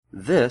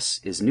This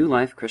is New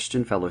Life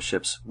Christian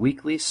Fellowship's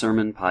weekly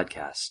sermon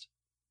podcast.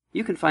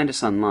 You can find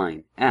us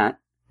online at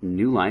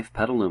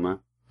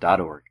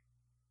newlifepetaluma.org.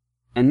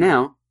 And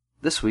now,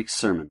 this week's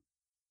sermon.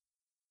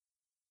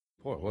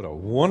 Boy, what a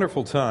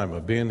wonderful time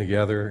of being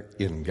together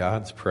in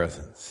God's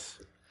presence.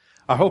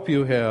 I hope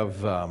you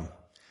have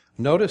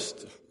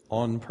noticed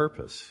on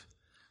purpose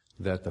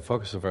that the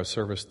focus of our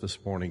service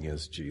this morning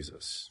is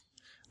Jesus.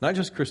 Not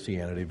just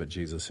Christianity, but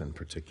Jesus in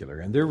particular.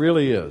 And there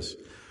really is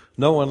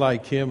no one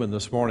like Him. And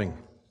this morning,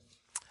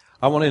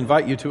 I want to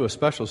invite you to a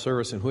special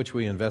service in which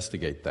we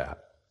investigate that.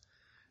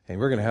 And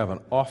we're going to have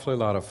an awfully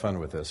lot of fun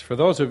with this. For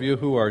those of you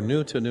who are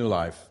new to New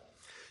Life,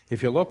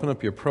 if you'll open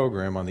up your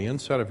program, on the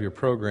inside of your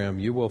program,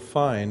 you will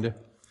find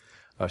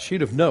a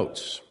sheet of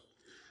notes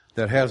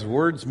that has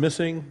words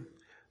missing.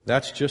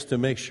 That's just to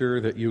make sure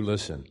that you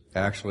listen.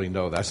 Actually,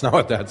 no, that's not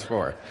what that's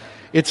for.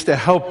 It's to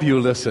help you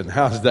listen.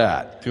 How's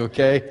that?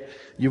 Okay?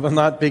 You will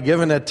not be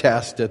given a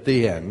test at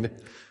the end.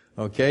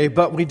 Okay?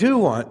 But we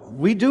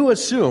do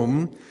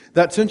assume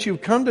that since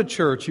you've come to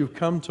church, you've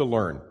come to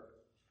learn.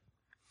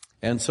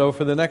 And so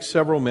for the next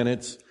several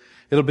minutes,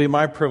 it'll be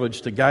my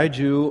privilege to guide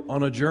you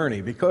on a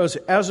journey, because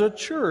as a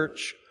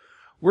church,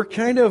 we're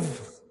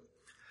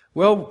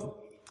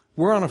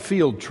we're on a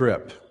field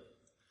trip.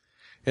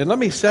 And let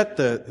me set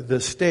the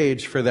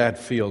stage for that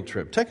field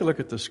trip. Take a look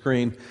at the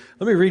screen.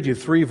 Let me read you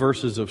 3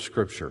 verses of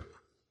Scripture.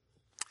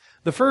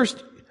 The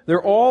first,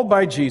 they're all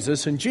by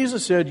Jesus, and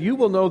Jesus said, "You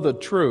will know the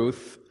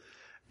truth,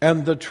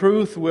 and the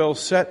truth will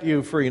set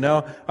you free."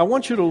 Now, I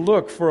want you to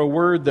look for a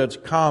word that's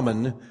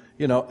common,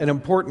 an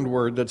important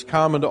word that's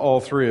common to all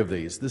 3 of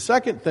these. The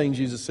second thing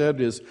Jesus said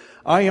is,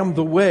 "I am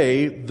the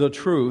way, the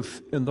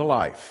truth, and the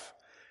life."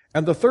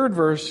 And the third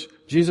verse,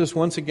 Jesus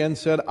once again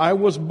said, "I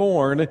was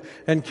born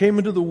and came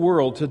into the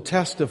world to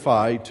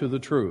testify to the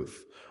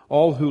truth.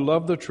 All who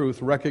love the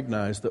truth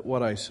recognize that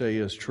what I say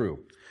is true."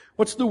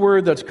 What's the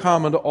word that's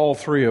common to all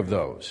 3 of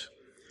those?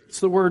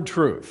 It's the word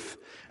truth.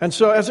 And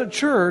so as a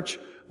church,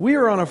 we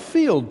are on a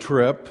field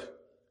trip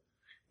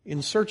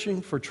in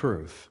searching for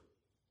truth.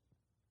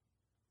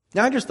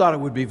 Now, I just thought it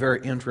would be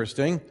very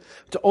interesting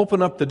to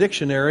open up the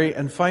dictionary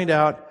and find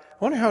out,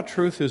 I wonder how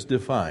truth is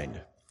defined.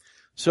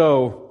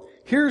 So,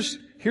 here's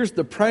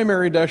the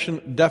primary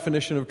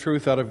definition of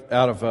truth out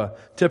of a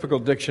typical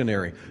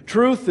dictionary.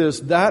 Truth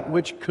is that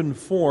which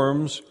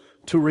conforms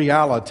to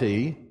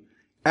reality,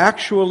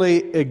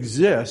 actually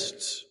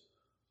exists,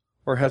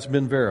 or has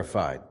been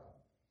verified.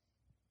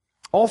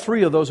 All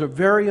 3 of those are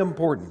very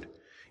important.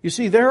 You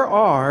see, there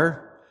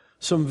are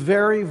some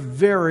very,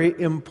 very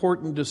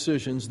important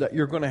decisions that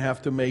you're going to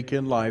have to make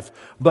in life,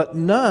 but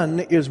none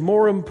is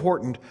more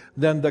important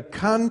than the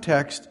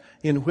context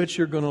in which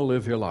you're going to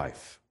live your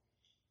life.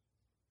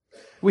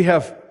 We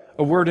have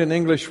a word in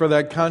English for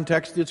that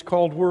context. It's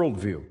called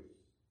worldview.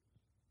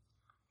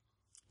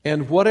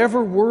 And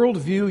whatever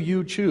worldview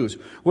you choose,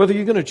 whether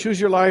you're going to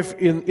choose your life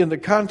in the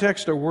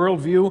context or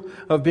worldview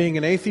of being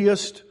an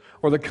atheist,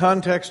 or the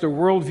context or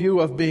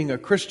worldview of being a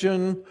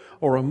Christian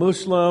or a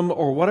Muslim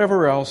or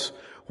whatever else,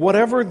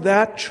 whatever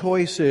that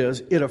choice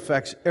is, it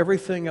affects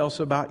everything else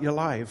about your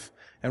life.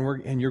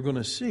 And you're going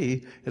to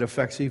see it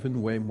affects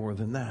even way more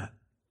than that.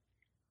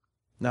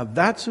 Now,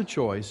 that's a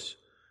choice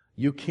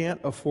you can't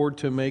afford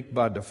to make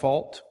by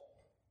default.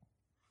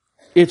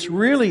 It's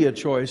really a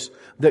choice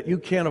that you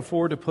can't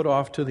afford to put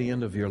off to the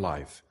end of your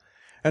life.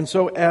 And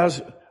so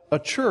as a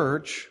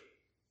church,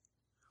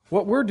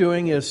 what we're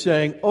doing is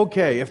saying,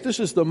 okay, if this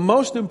is the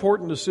most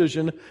important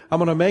decision I'm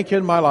going to make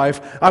in my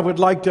life, I would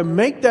like to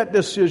make that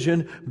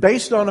decision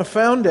based on a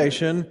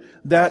foundation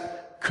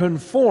that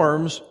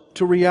conforms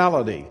to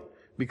reality.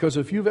 Because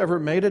if you've ever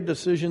made a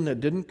decision that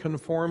didn't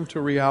conform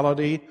to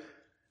reality,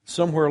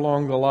 somewhere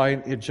along the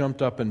line it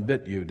jumped up and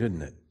bit you,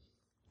 didn't it?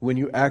 When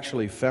you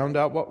actually found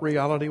out what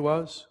reality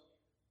was.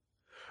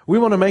 We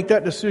want to make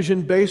that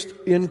decision based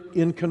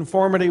in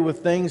conformity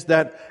with things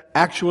that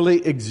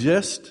actually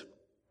exist,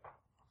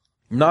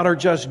 not are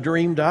just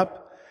dreamed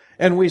up.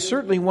 And we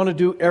certainly want to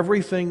do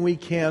everything we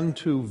can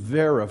to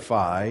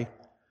verify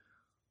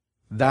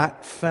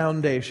that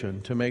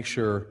foundation to make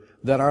sure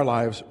that our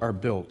lives are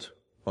built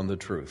on the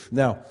truth.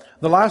 Now,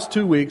 the last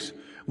 2 weeks,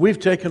 we've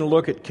taken a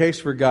look at Case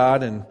for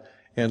God,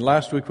 and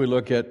last week we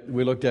looked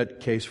at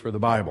Case for the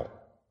Bible.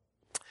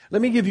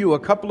 Let me give you a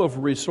couple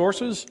of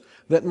resources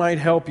that might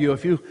help you.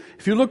 If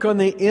you look on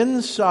the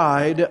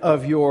inside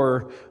of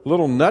your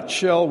little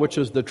nutshell, which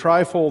is the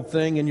trifold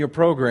thing in your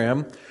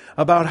program,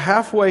 about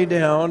halfway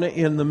down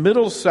in the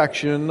middle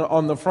section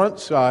on the front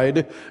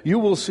side, you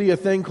will see a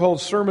thing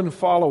called Sermon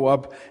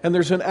Follow-Up, and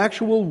there's an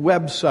actual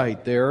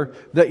website there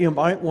that you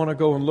might want to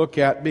go and look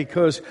at,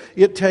 because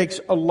it takes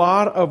a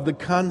lot of the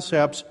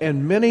concepts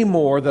and many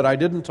more that I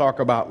didn't talk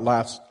about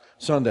last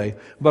Sunday,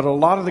 but a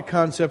lot of the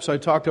concepts I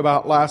talked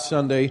about last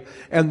Sunday,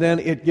 and then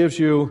it gives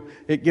you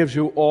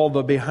all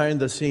the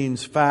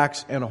behind-the-scenes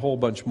facts and a whole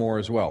bunch more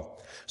as well.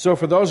 So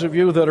for those of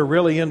you that are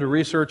really into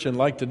research and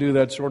like to do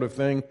that sort of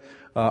thing,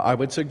 I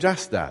would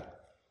suggest that.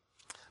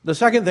 The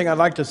second thing I'd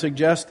like to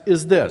suggest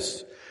is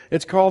this.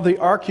 It's called the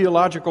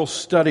Archaeological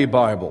Study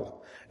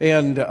Bible.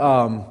 And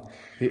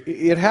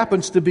it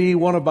happens to be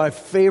one of my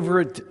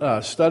favorite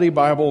study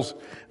Bibles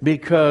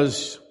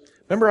because,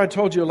 remember I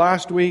told you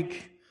last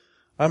week,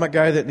 I'm a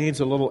guy that needs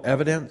a little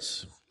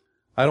evidence.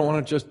 I don't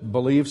want to just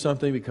believe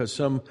something because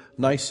some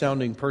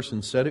nice-sounding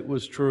person said it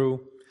was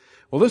true.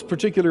 Well, this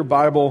particular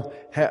Bible,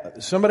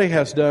 somebody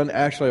has done,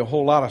 actually a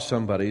whole lot of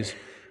somebodies,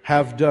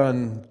 have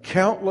done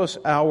countless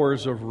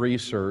hours of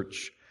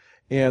research.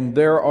 And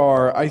there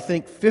are, I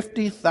think,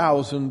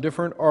 50,000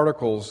 different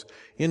articles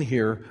in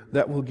here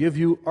that will give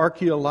you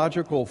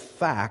archaeological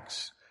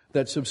facts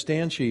that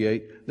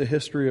substantiate the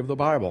history of the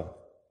Bible.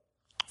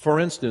 For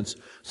instance,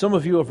 some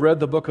of you have read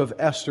the book of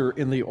Esther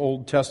in the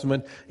Old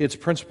Testament. Its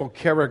principal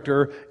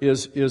character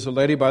is a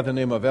lady by the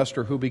name of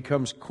Esther who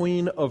becomes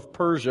queen of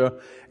Persia,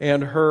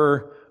 and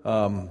her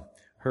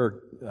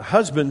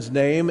husband's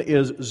name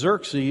is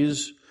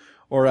Xerxes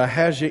or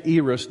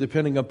Ahasuerus,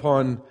 depending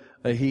upon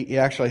he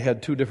actually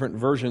had two different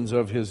versions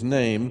of his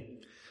name.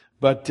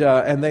 But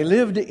and they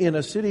lived in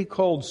a city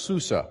called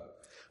Susa.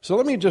 So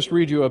let me just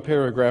read you a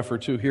paragraph or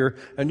two here,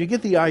 and you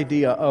get the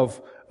idea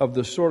of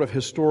the sort of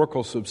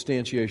historical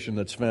substantiation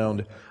that's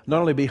found not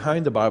only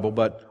behind the Bible,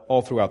 but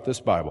all throughout this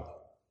Bible.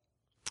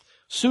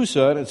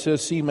 Susa, and it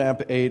says see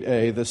map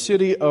 8a, the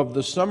city of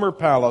the summer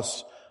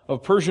palace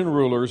of Persian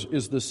rulers,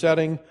 is the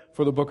setting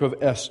for the book of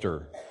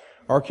Esther.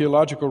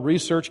 Archaeological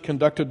research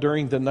conducted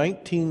during the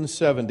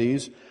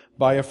 1970s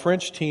by a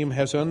French team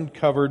has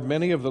uncovered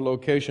many of the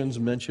locations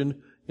mentioned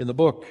in the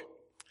book.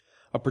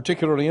 A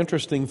particularly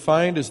interesting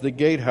find is the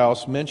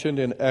gatehouse mentioned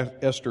in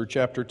Esther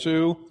chapter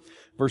 2,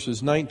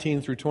 verses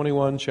 19 through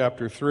 21,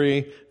 chapter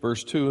 3,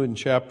 verse 2, and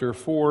chapter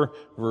 4,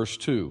 verse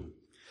 2.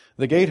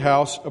 The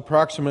gatehouse,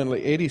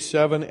 approximately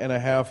 87 and a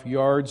half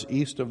yards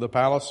east of the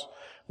palace,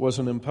 was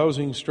an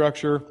imposing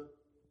structure.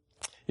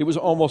 It was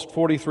almost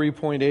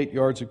 43.8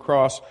 yards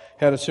across,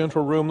 had a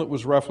central room that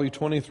was roughly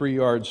 23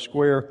 yards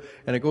square,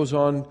 and it goes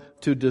on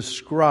to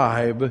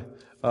describe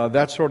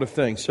that sort of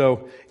thing.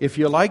 So if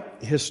you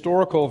like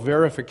historical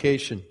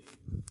verification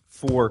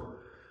for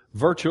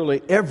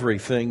virtually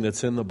everything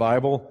that's in the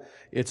Bible,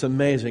 it's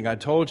amazing. I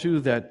told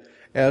you that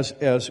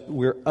as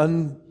we're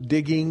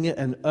undigging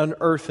and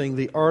unearthing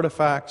the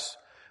artifacts,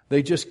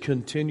 they just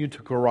continue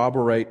to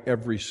corroborate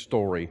every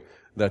story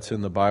that's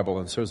in the Bible.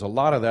 And so there's a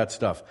lot of that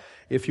stuff.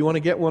 If you want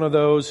to get one of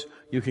those,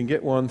 you can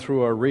get one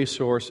through our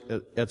resource,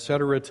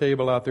 etc.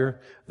 table out there.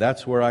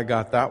 That's where I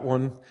got that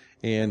one.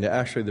 And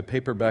actually the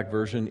paperback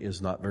version is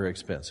not very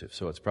expensive,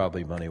 so it's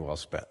probably money well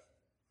spent.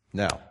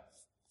 Now,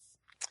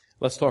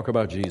 let's talk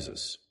about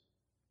Jesus.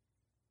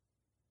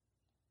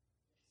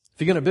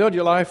 If you're going to build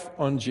your life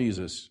on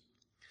Jesus,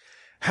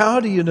 how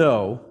do you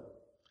know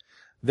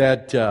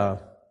that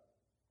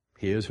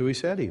He is who He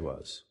said He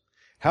was?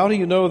 How do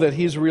you know that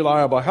He's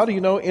reliable? How do you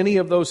know any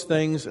of those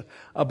things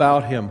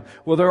about Him?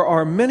 Well, there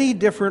are many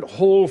different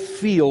whole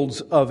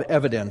fields of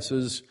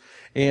evidences,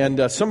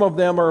 and some of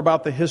them are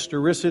about the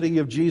historicity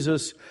of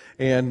Jesus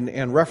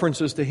and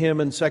references to Him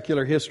in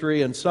secular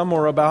history, and some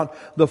are about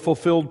the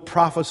fulfilled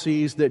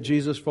prophecies that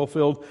Jesus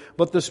fulfilled.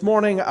 But this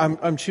morning,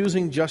 I'm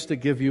choosing just to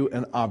give you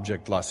an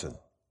object lesson.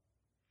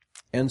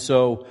 And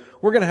so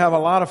we're going to have a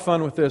lot of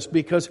fun with this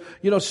because,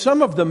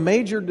 some of the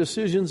major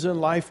decisions in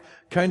life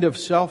kind of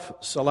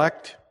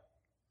self-select.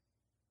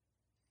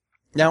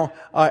 Now,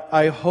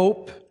 I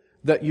hope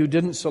that you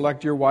didn't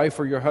select your wife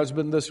or your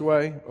husband this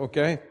way,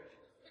 okay?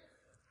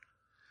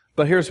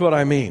 But here's what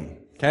I mean,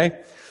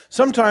 okay?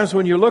 Sometimes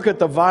when you look at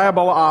the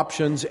viable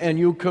options and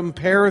you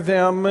compare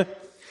them,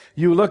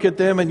 you look at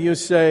them and you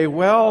say,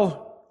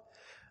 well,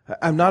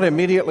 I'm not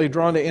immediately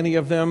drawn to any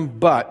of them,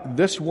 but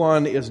this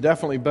one is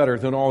definitely better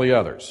than all the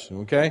others,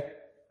 okay?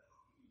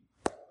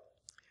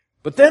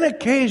 But then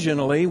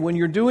occasionally, when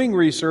you're doing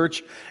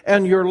research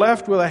and you're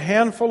left with a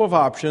handful of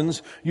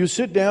options, you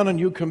sit down and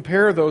you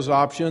compare those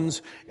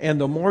options,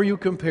 and the more you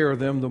compare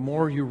them, the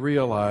more you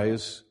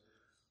realize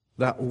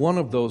that one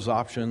of those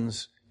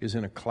options is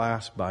in a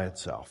class by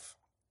itself.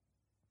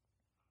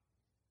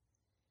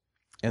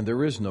 And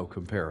there is no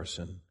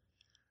comparison.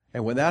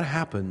 And when that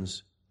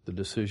happens, the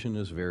decision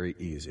is very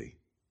easy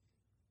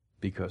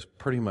because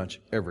pretty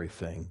much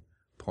everything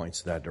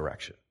points that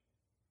direction.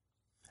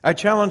 I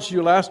challenged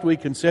you last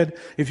week and said,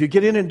 if you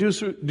get in and do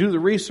the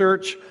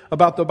research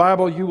about the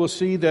Bible, you will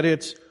see that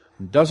it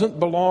doesn't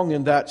belong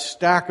in that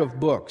stack of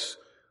books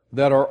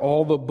that are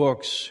all the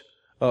books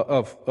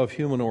of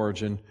human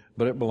origin,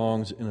 but it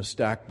belongs in a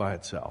stack by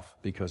itself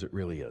because it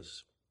really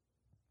is.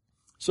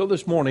 So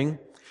this morning,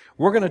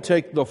 we're going to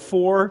take the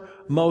 4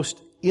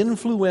 most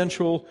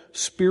influential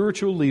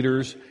spiritual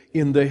leaders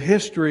in the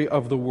history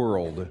of the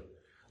world.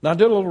 Now, I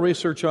did a little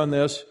research on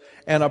this,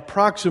 and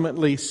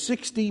approximately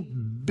 60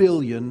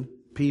 billion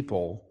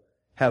people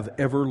have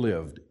ever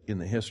lived in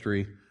the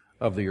history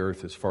of the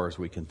earth as far as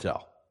we can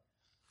tell.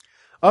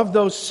 Of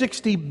those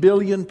 60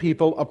 billion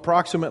people,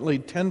 approximately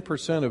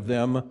 10% of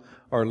them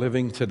are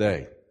living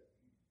today.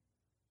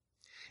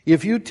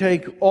 If you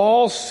take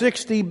all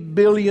 60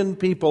 billion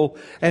people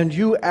and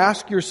you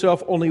ask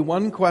yourself only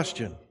one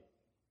question,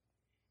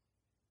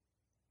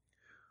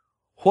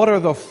 What are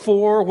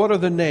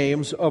the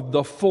names of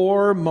the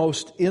 4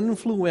 most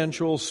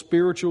influential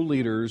spiritual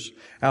leaders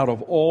out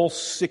of all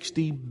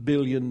 60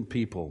 billion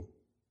people?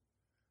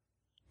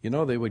 You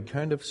know, they would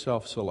kind of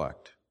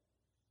self-select.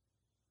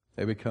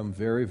 They become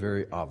very,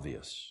 very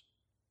obvious.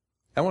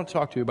 I want to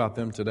talk to you about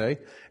them today,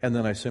 and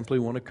then I simply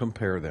want to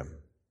compare them.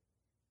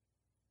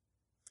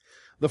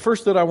 The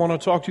first that I want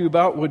to talk to you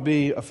about would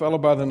be a fellow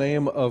by the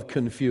name of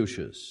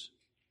Confucius.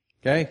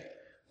 Okay?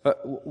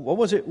 What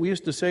was it we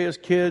used to say as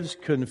kids?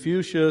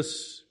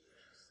 Confucius.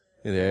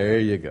 There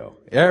you go.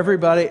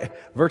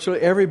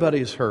 Virtually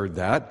everybody's heard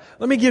that.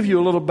 Let me give you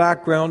a little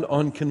background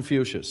on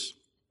Confucius.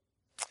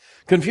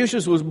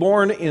 Confucius was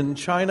born in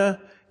China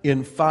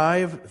in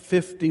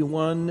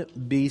 551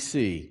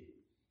 BC.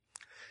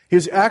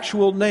 His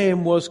actual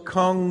name was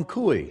Kong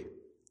Kui.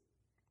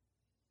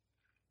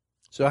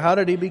 So how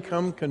did he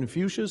become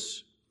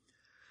Confucius?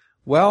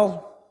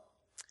 Well,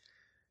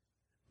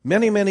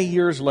 many, many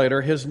years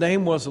later, his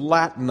name was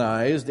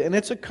Latinized, and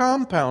it's a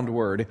compound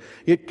word.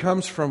 It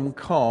comes from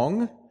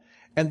Kong,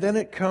 and then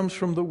it comes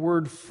from the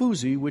word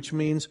Fuzi, which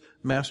means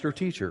master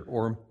teacher,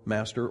 or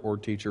master or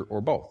teacher, or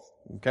both.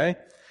 Okay?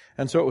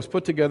 And so it was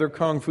put together.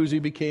 Kong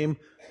Fuzi became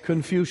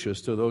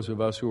Confucius to those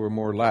of us who were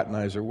more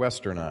Latinized or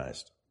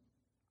Westernized.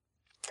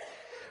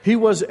 He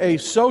was a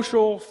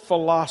social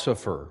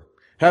philosopher,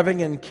 having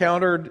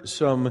encountered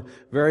some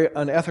very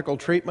unethical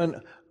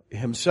treatment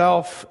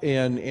himself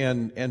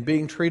and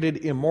being treated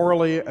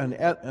immorally and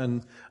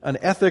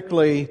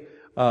unethically.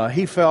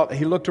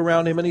 He looked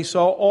around him and he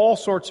saw all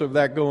sorts of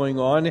that going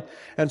on.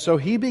 And so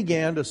he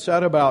began to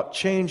set about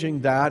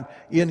changing that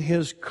in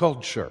his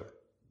culture.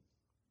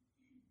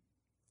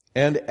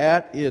 And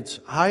at its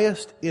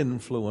highest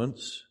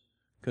influence,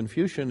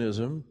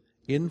 Confucianism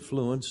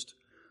influenced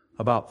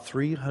about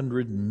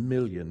 300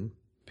 million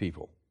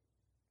people.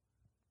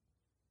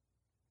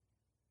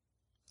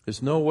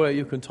 There's no way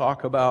you can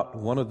talk about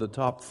one of the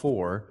top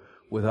 4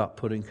 without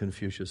putting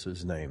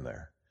Confucius's name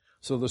there.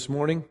 So this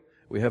morning,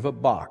 we have a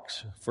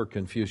box for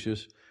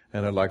Confucius,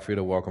 and I'd like for you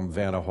to welcome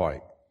Vanna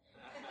White.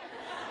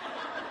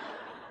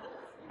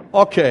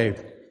 Okay,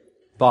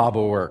 Bob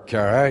will work,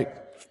 all right?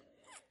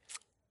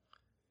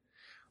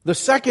 The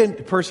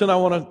second person I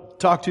want to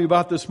talk to you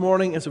about this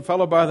morning is a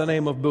fellow by the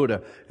name of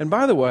Buddha. And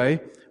by the way,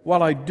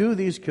 while I do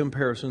these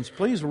comparisons,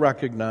 please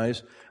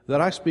recognize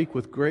that I speak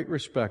with great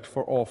respect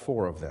for all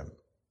 4 of them.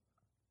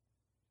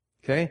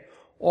 Okay?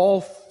 All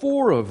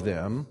 4 of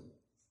them,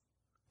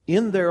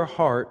 in their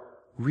heart,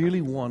 really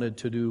wanted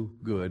to do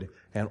good,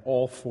 and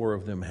all 4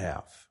 of them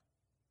have.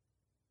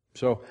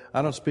 So,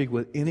 I don't speak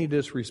with any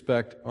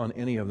disrespect on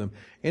any of them.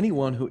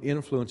 Anyone who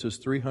influences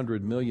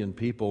 300 million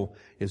people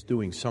is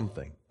doing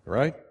something,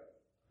 right?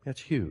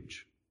 That's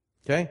huge.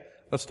 Okay?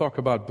 Let's talk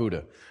about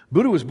Buddha.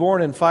 Buddha was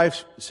born in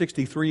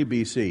 563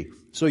 BC.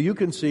 So you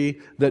can see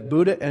that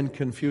Buddha and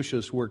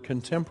Confucius were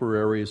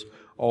contemporaries,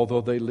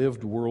 although they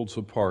lived worlds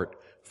apart.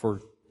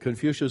 For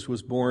Confucius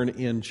was born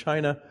in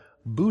China,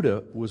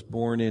 Buddha was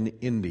born in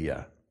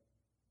India.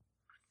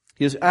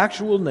 His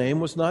actual name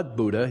was not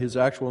Buddha. His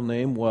actual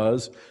name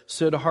was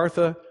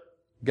Siddhartha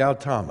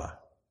Gautama.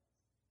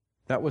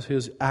 That was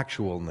his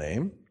actual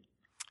name.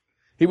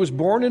 He was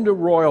born into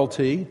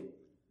royalty,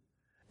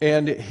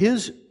 and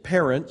his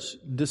parents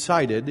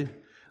decided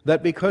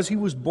that because he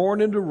was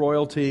born into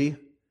royalty,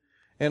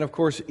 and of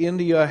course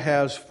India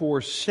has for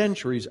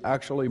centuries,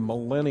 actually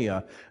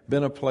millennia,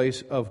 been a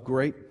place of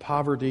great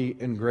poverty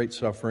and great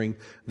suffering,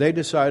 they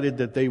decided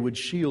that they would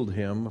shield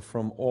him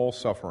from all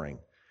suffering.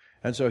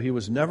 And so he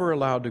was never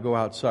allowed to go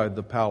outside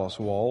the palace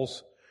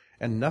walls,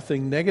 and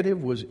nothing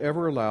negative was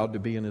ever allowed to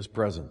be in his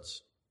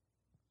presence.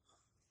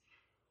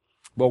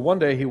 Well, one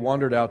day he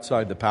wandered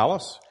outside the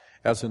palace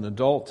as an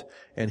adult,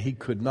 and he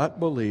could not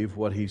believe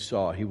what he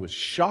saw. He was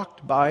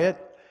shocked by it,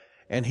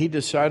 and he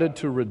decided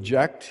to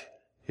reject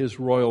his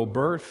royal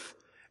birth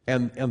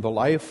and the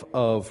life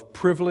of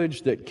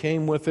privilege that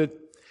came with it,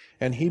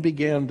 and he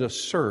began to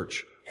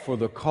search for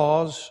the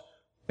cause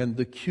and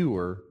the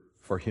cure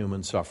for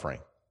human suffering.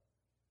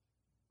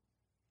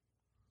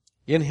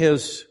 In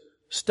his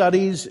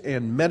studies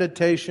and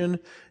meditation,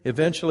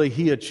 eventually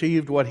he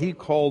achieved what he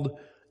called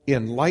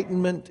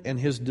enlightenment, and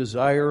his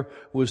desire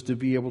was to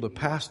be able to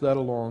pass that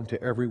along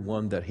to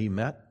everyone that he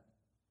met.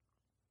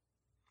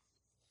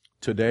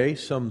 Today,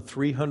 some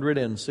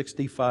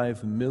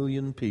 365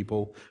 million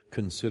people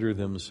consider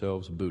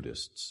themselves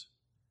Buddhists.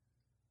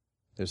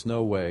 There's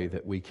no way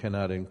that we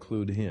cannot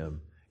include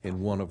him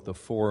in one of the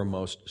 4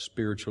 most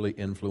spiritually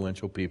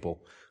influential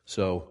people.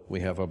 So we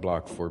have a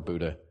block for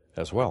Buddha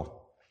as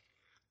well.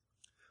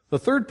 The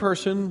third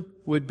person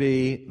would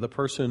be the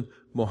person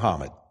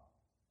Muhammad.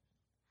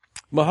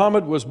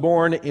 Muhammad was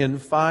born in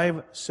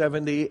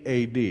 570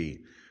 AD.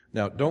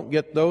 Now, don't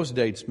get those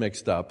dates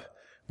mixed up,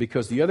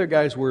 because the other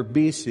guys were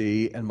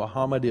BC and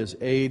Muhammad is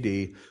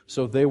AD,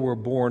 so they were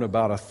born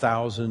about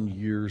 1,000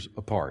 years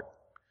apart.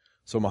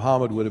 So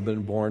Muhammad would have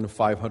been born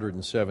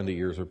 570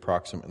 years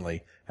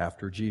approximately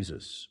after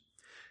Jesus.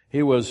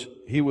 He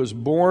was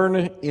born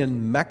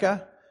in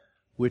Mecca,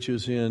 which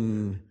is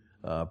in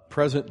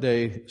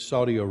present-day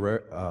Saudi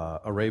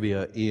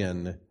Arabia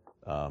in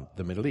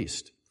the Middle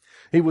East.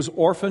 He was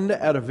orphaned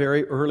at a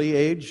very early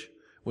age,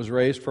 was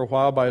raised for a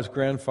while by his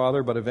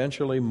grandfather, but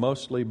eventually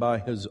mostly by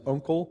his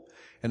uncle.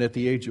 And at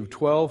the age of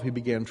 12, he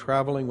began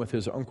traveling with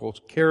his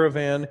uncle's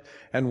caravan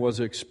and was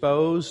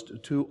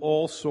exposed to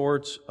all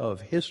sorts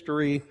of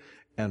history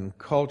and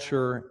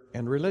culture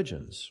and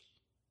religions.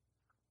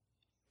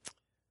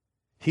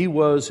 He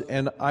was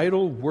an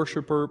idol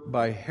worshiper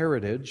by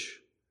heritage,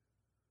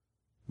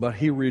 but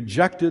he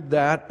rejected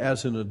that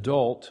as an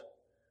adult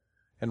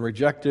and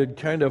rejected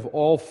kind of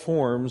all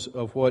forms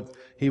of what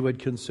he would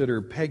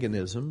consider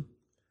paganism.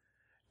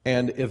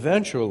 And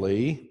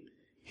eventually,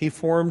 he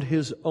formed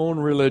his own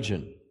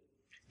religion.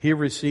 He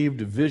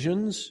received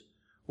visions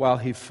while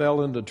he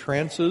fell into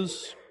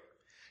trances.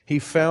 He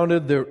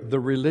founded the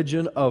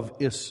religion of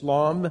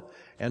Islam,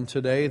 and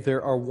today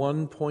there are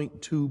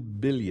 1.2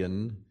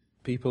 billion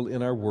people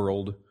in our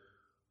world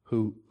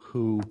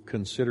who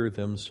consider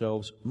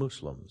themselves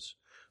Muslims.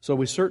 So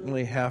we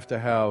certainly have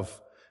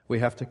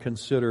to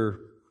consider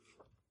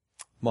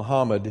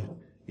Muhammad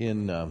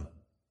in,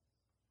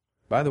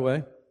 by the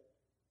way,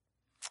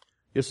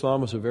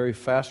 Islam is a very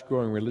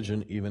fast-growing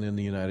religion even in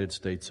the United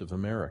States of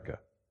America.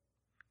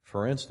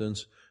 For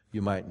instance,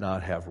 you might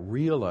not have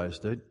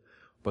realized it,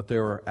 but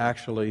there are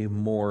actually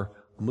more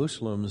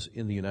Muslims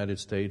in the United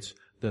States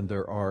than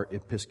there are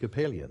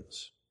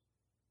Episcopalians.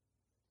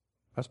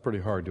 That's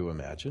pretty hard to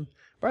imagine.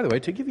 By the way,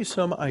 to give you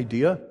some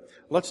idea,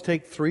 let's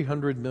take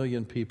 300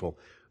 million people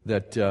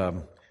that,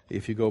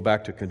 if you go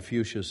back to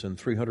Confucius, and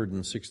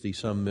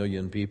 360-some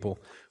million people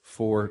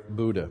for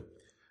Buddha.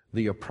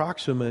 The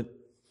approximate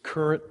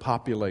current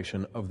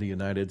population of the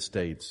United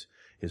States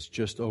is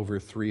just over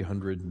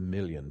 300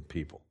 million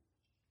people.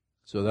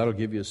 So that'll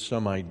give you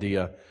some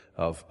idea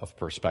of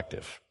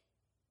perspective.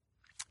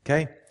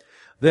 Okay?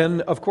 Then,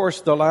 of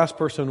course, the last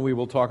person we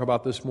will talk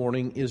about this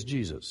morning is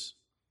Jesus.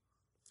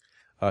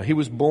 He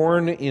was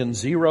born in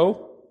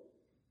 0,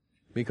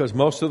 because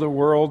most of the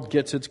world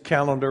gets its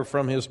calendar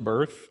from his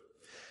birth.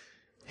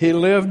 He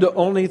lived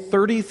only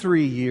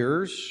 33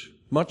 years,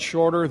 much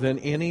shorter than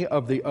any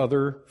of the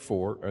other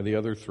 4 or the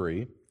other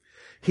 3.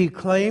 He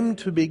claimed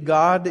to be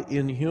God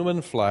in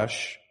human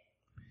flesh.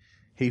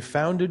 He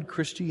founded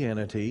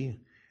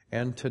Christianity,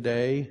 and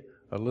today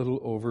a little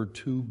over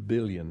 2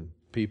 billion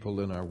people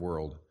in our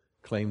world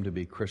claim to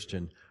be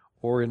Christian.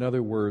 Or in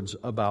other words,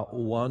 about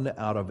 1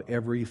 out of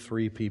every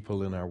 3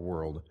 people in our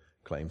world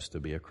claims to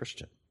be a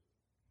Christian.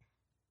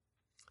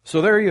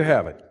 So there you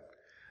have it.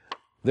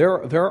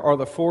 There are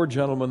the 4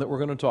 gentlemen that we're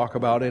going to talk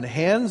about, and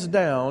hands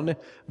down,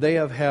 they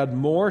have had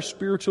more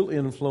spiritual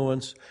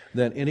influence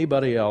than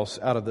anybody else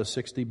out of the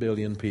 60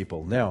 billion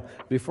people. Now,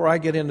 before I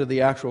get into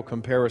the actual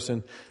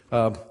comparison,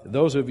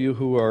 those of you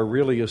who are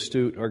really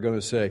astute are going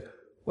to say,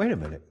 wait a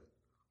minute,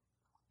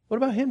 what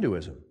about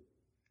Hinduism?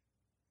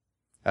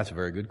 That's a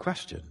very good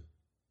question.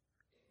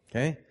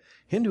 Okay?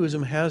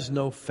 Hinduism has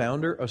no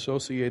founder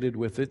associated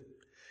with it.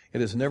 It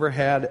has never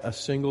had a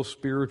single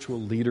spiritual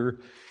leader.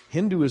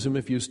 Hinduism,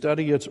 if you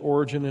study its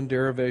origin and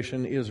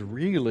derivation, is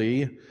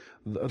really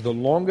the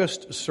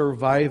longest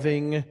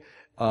surviving,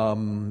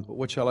 and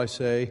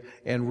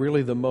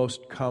really the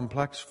most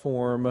complex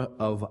form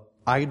of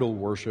idol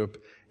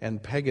worship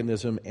and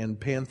paganism and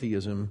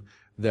pantheism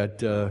that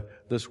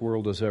this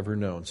world has ever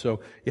known.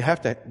 So you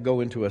have to go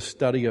into a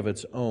study of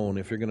its own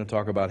if you're going to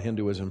talk about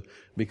Hinduism,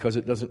 because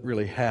it doesn't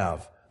really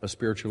have a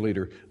spiritual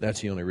leader.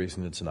 That's the only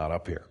reason it's not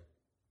up here.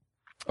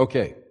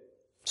 Okay,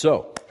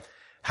 so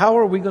how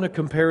are we going to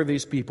compare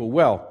these people?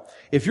 Well,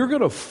 if you're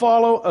going to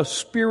follow a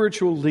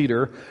spiritual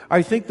leader,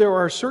 I think there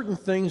are certain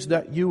things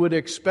that you would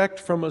expect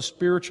from a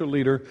spiritual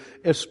leader,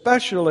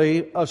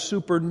 especially a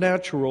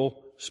supernatural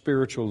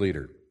spiritual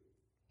leader.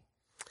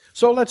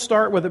 So let's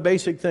start with a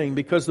basic thing,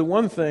 because the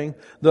one thing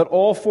that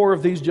all 4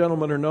 of these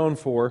gentlemen are known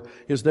for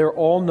is they're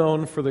all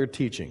known for their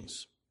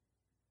teachings.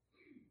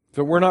 If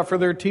it were not for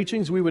their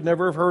teachings, we would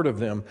never have heard of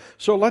them.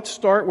 So let's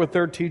start with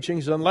their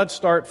teachings, and let's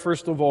start,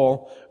 first of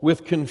all,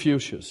 with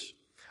Confucius.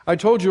 I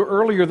told you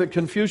earlier that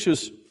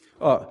Confucius,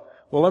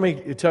 let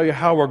me tell you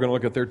how we're going to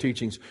look at their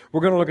teachings.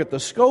 We're going to look at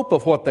the scope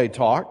of what they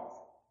taught.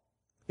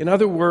 In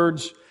other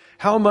words,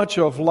 how much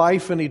of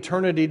life and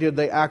eternity did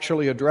they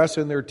actually address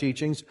in their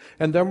teachings?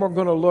 And then we're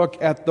going to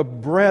look at the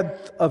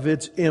breadth of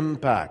its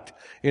impact.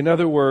 In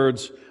other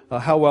words,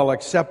 how well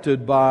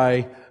accepted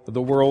by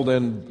the world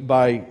and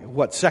by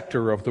what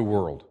sector of the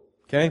world.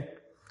 Okay?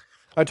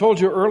 I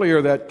told you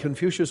earlier that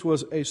Confucius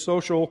was a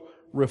social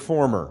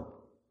reformer.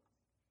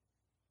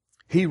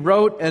 He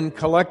wrote and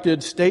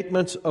collected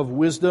statements of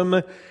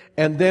wisdom,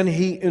 and then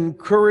he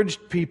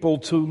encouraged people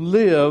to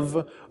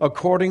live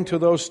according to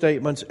those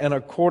statements and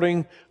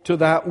according to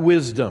that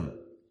wisdom.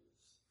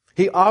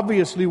 He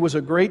obviously was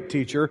a great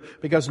teacher,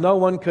 because no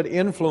one could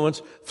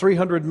influence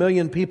 300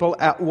 million people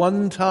at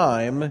one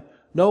time.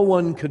 No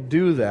one could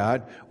do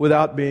that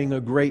without being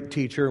a great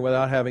teacher,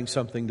 without having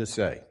something to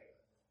say.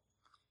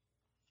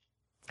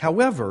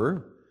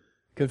 However,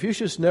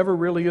 Confucius never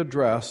really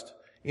addressed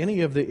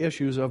any of the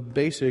issues of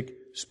basic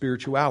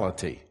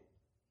spirituality.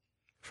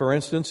 For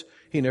instance,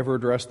 he never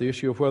addressed the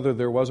issue of whether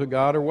there was a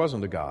God or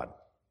wasn't a God.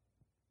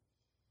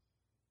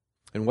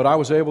 And what I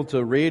was able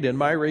to read in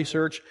my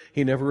research,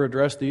 he never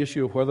addressed the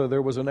issue of whether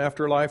there was an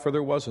afterlife or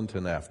there wasn't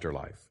an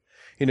afterlife.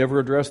 He never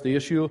addressed the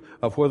issue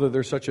of whether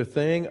there's such a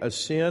thing, a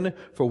sin,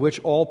 for which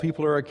all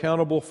people are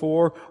accountable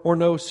for, or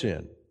no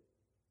sin.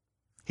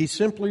 He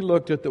simply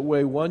looked at the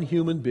way one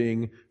human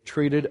being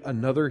treated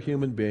another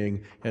human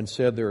being and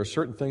said there are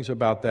certain things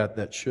about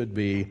that should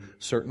be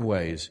certain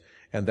ways,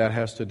 and that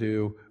has to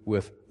do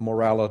with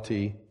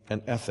morality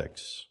and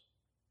ethics.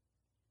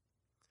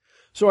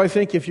 So I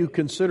think if you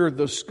consider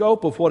the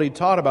scope of what he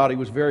taught about, he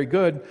was very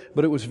good,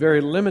 but it was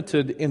very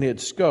limited in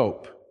its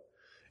scope.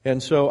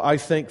 And so I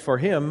think for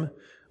him,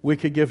 we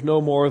could give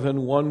no more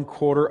than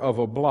 1/4 of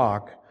a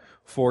block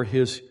for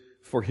his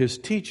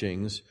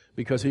teachings,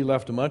 because he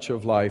left much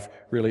of life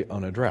really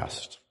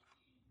unaddressed.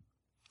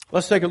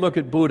 Let's take a look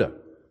at Buddha.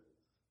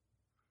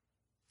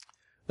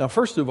 Now,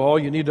 first of all,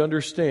 you need to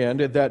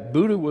understand that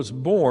Buddha was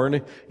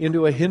born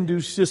into a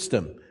Hindu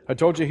system. I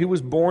told you he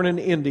was born in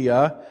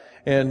India,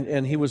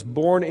 and he was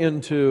born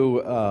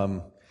into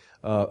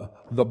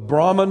the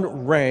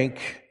Brahmin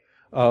rank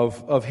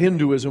of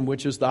Hinduism,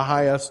 which is the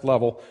highest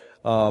level.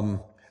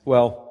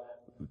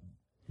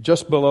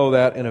 Just below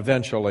that, and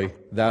eventually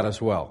that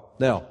as well.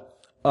 Now,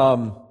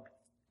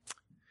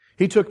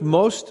 he took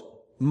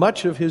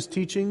much of his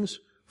teachings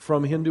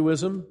from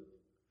Hinduism,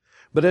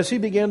 but as he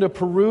began to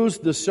peruse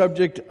the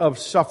subject of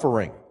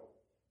suffering,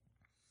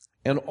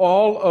 and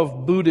all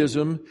of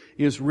Buddhism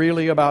is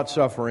really about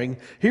suffering,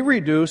 he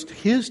reduced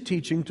his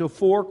teaching to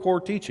 4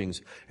 core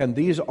teachings, and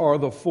these are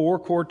the 4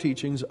 core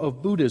teachings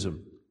of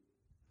Buddhism.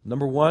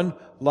 Number 1,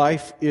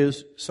 life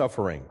is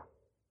suffering.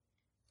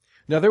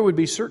 Now, there would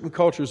be certain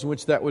cultures in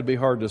which that would be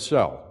hard to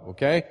sell,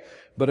 okay?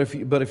 But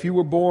if you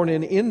were born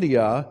in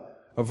India,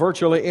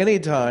 virtually any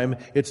time,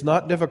 it's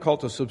not difficult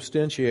to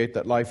substantiate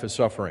that life is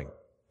suffering,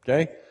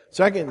 okay?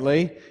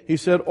 Secondly, he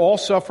said all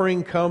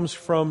suffering comes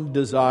from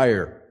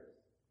desire.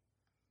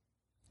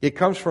 It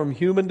comes from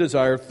human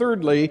desire.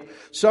 Thirdly,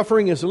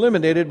 suffering is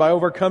eliminated by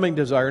overcoming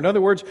desire. In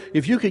other words,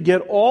 if you could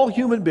get all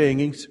human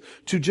beings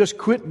to just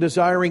quit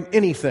desiring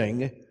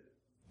anything,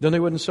 then they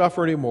wouldn't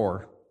suffer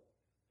anymore,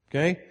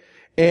 okay?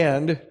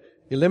 And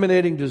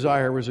eliminating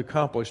desire was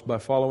accomplished by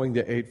following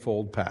the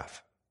Eightfold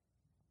Path.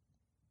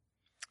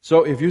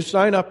 So if you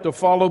sign up to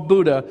follow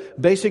Buddha,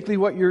 basically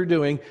what you're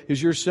doing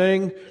is you're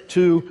saying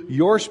to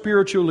your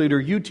spiritual leader,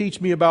 you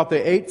teach me about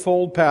the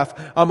Eightfold Path.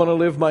 I'm going to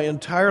live my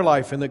entire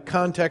life in the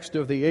context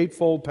of the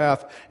Eightfold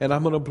Path, and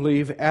I'm going to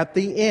believe at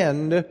the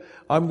end,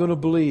 I'm going to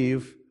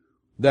believe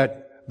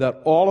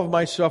that all of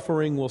my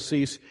suffering will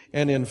cease.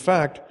 And in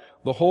fact,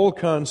 the whole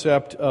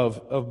concept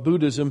of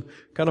Buddhism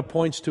kind of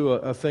points to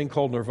a thing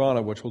called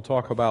nirvana, which we'll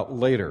talk about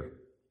later.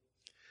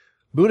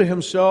 Buddha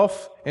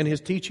himself and his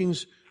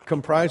teachings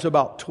comprise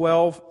about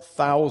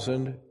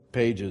 12,000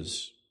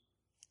 pages.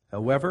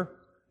 However,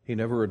 he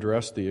never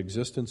addressed the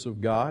existence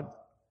of God,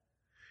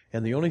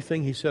 and the only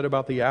thing he said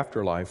about the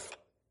afterlife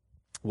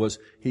was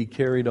he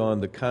carried on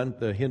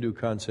the Hindu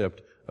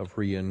concept of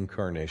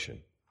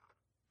reincarnation.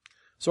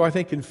 So I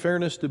think in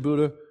fairness to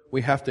Buddha,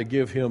 we have to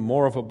give him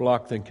more of a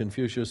block than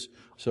Confucius,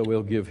 so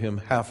we'll give him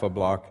half a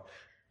block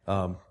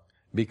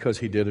because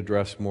he did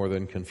address more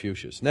than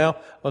Confucius. Now,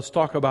 let's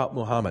talk about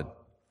Muhammad.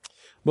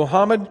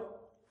 Muhammad,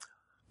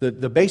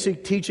 the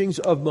basic teachings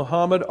of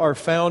Muhammad are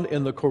found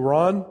in the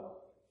Quran.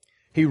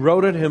 He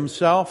wrote it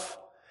himself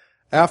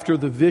after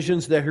the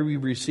visions that he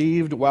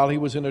received while he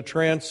was in a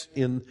trance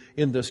in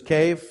this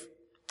cave.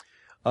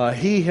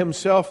 He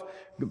himself,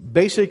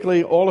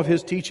 basically all of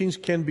his teachings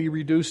can be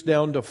reduced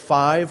down to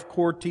 5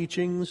 core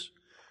teachings.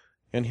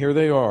 And here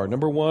they are.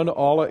 Number 1,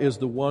 Allah is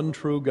the one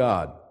true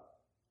God.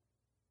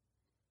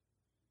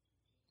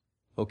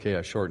 Okay,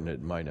 I shortened it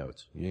in my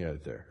notes. You got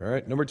it there. All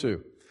right. Number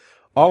 2,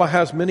 Allah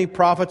has many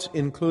prophets,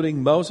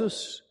 including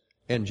Moses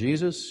and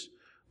Jesus,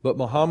 but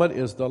Muhammad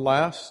is the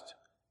last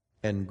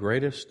and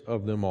greatest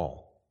of them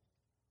all.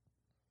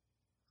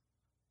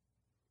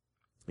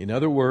 In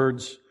other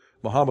words,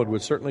 Muhammad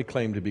would certainly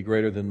claim to be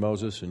greater than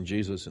Moses and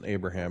Jesus and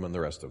Abraham and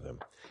the rest of them.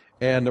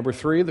 And number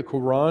 3, the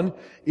Quran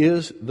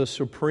is the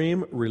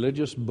supreme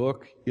religious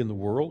book in the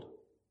world.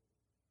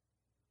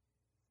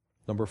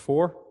 Number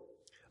 4,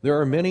 there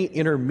are many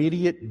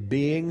intermediate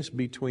beings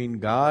between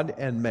God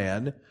and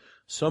man.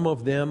 Some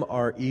of them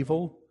are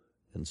evil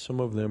and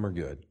some of them are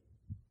good.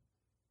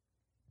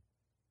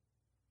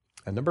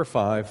 And number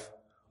 5,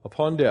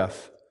 upon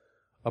death,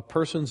 a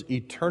person's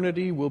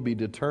eternity will be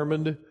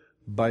determined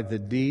by the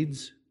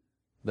deeds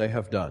they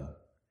have done.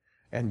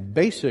 And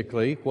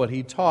basically, what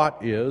he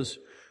taught is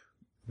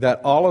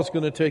that Allah is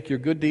going to take your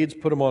good deeds,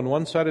 put them on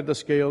one side of the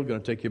scale,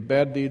 going to take your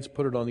bad deeds,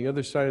 put it on the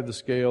other side of the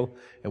scale,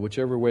 and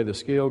whichever way the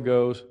scale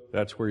goes,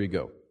 that's where you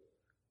go.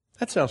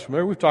 That sounds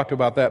familiar. We've talked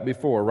about that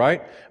before,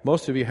 right?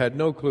 Most of you had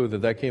no clue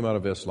that came out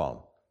of Islam,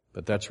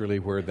 but that's really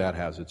where that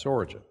has its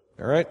origin.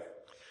 All right?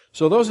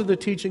 So those are the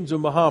teachings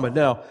of Muhammad.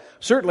 Now,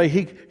 certainly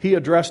he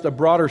addressed a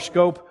broader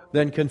scope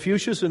than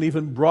Confucius and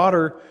even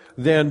broader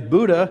than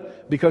Buddha,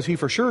 because he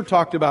for sure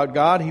talked about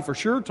God, he for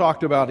sure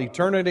talked about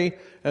eternity,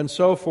 and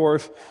so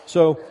forth.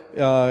 So,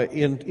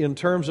 in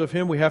terms of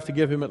him, we have to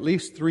give him at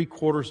least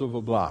 3/4 of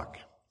a block.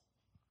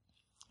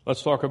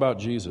 Let's talk about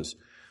Jesus.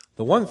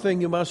 The one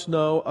thing you must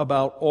know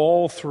about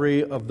all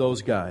three of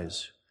those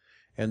guys,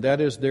 and that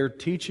is their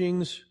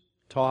teachings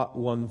taught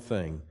one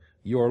thing.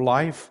 Your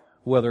life,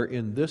 whether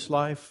in this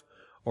life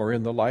or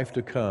in the life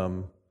to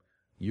come,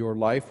 your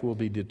life will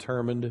be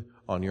determined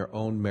on your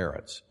own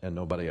merits and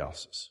nobody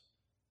else's.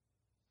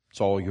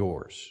 It's all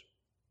yours.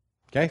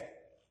 Okay?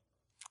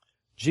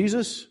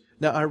 Jesus,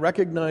 now I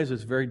recognize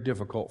it's very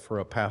difficult for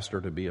a pastor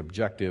to be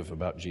objective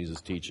about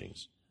Jesus'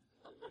 teachings.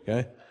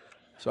 Okay?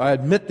 So I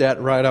admit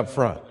that right up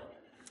front.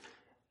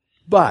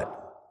 But,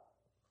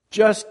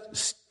 just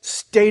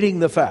stating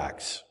the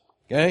facts,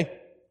 okay?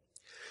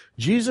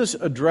 Jesus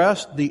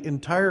addressed the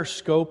entire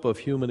scope of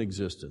human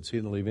existence. He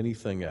didn't leave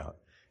anything out.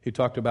 He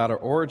talked about our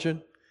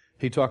origin.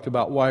 He talked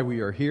about why we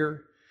are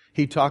here.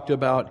 He talked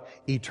about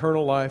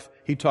eternal life.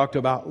 He talked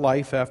about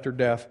life after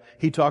death.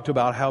 He talked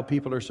about how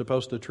people are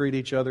supposed to treat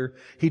each other.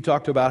 He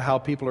talked about how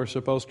people are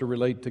supposed to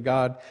relate to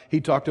God.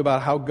 He talked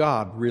about how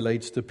God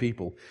relates to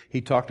people. He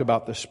talked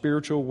about the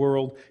spiritual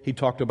world. He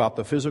talked about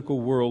the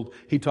physical world.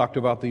 He talked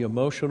about the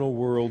emotional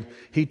world.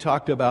 He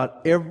talked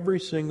about every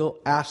single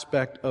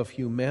aspect of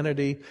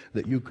humanity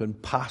that you can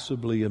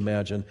possibly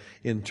imagine.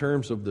 In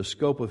terms of the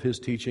scope of His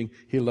teaching,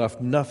 He left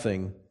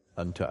nothing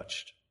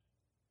untouched.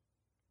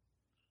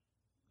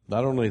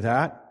 Not only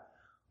that,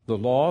 the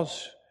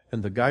laws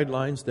and the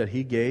guidelines that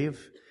He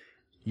gave,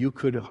 you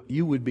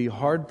would be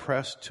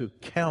hard-pressed to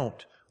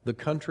count the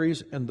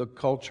countries and the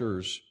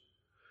cultures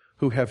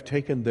who have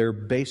taken their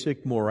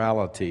basic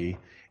morality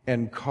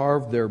and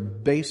carved their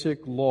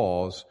basic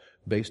laws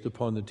based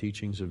upon the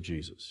teachings of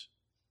Jesus.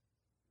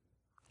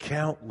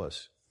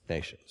 Countless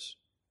nations.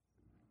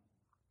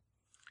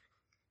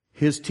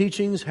 His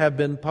teachings have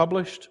been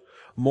published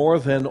more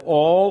than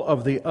all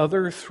of the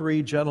other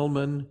three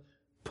gentlemen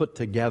put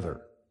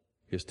together.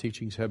 His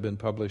teachings have been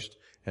published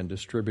and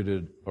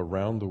distributed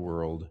around the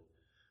world.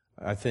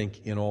 I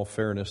think, in all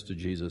fairness to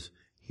Jesus,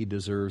 He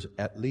deserves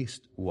at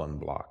least 1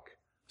 block.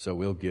 So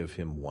we'll give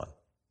Him 1.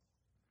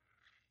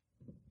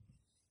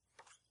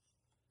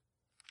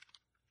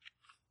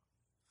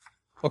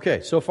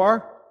 Okay, so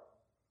far?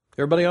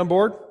 Everybody on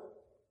board?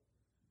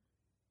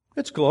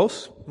 It's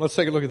close. Let's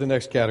take a look at the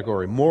next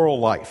category,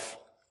 moral life.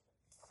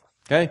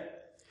 Okay?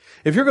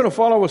 If you're going to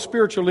follow a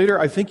spiritual leader,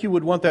 I think you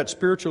would want that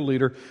spiritual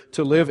leader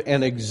to live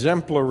an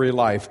exemplary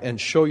life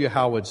and show you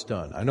how it's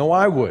done. I know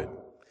I would.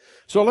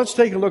 So let's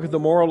take a look at the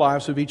moral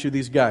lives of each of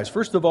these guys.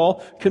 First of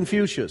all,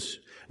 Confucius.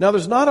 Now,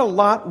 there's not a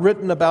lot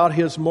written about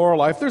his moral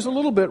life. There's a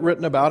little bit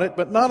written about it,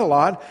 but not a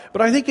lot.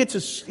 But I think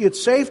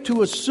it's safe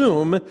to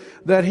assume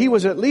that he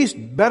was at least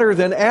better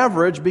than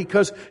average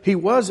because he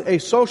was a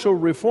social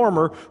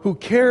reformer who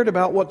cared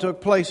about what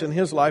took place in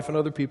his life and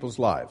other people's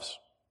lives.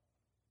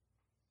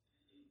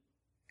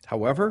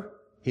 However,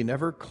 he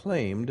never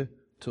claimed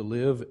to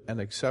live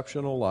an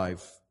exceptional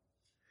life,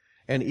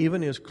 and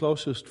even his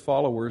closest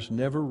followers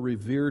never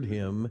revered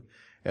him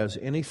as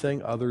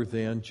anything other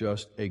than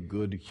just a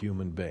good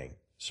human being.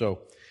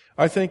 So,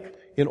 I think,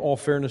 in all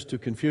fairness to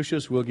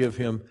Confucius, we'll give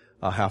him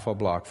a half a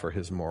block for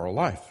his moral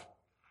life.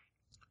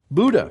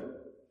 Buddha,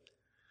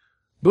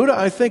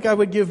 I think I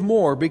would give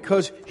more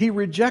because he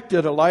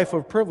rejected a life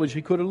of privilege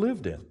he could have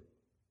lived in.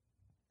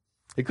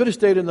 He could have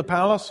stayed in the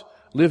palace,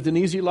 lived an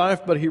easy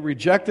life, but he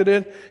rejected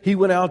it. He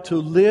went out to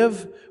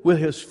live with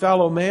his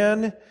fellow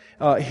man.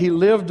 He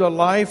lived a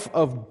life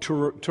of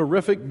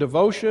terrific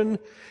devotion.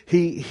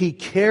 He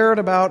cared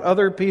about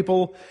other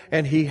people,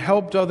 and he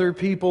helped other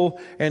people,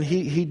 and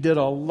he did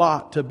a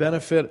lot to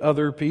benefit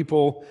other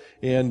people.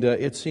 And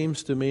it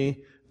seems to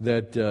me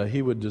that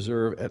he would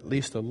deserve at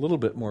least a little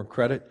bit more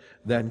credit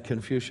than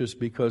Confucius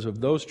because of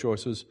those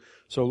choices.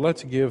 So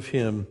let's give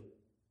him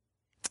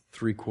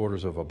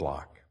 3/4 of a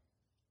block.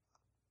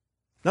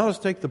 Now let's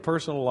take the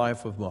personal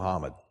life of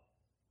Muhammad.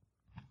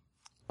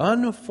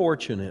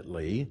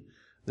 Unfortunately,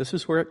 this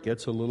is where it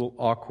gets a little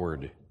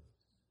awkward.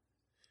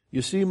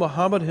 You see,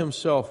 Muhammad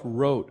himself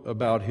wrote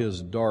about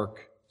his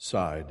dark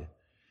side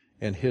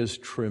and his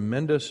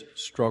tremendous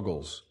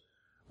struggles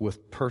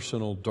with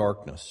personal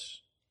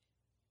darkness.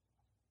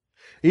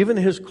 Even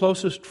his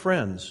closest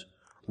friends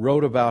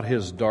wrote about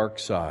his dark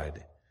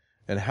side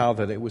and how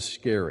that it was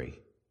scary.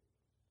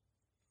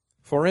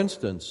 For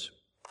instance,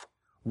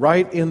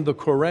 right in the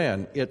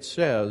Quran, it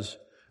says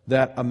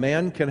that a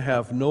man can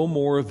have no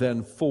more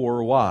than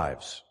 4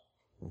 wives.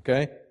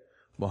 Okay?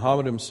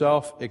 Muhammad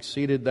himself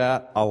exceeded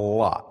that a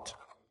lot.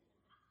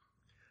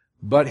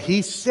 But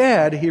he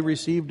said he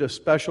received a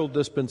special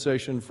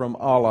dispensation from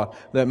Allah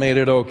that made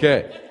it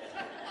okay.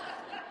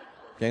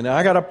 Okay, now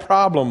I got a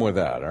problem with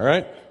that, all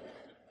right?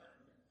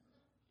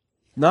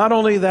 Not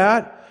only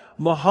that,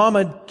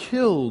 Muhammad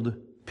killed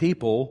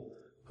people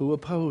who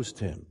opposed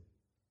him.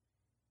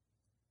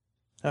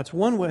 That's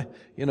one way,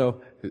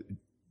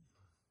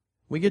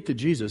 we get to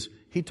Jesus,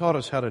 He taught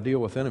us how to deal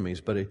with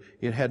enemies, but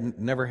it had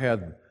never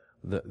had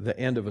the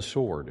end of a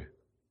sword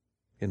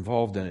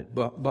involved in it.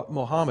 But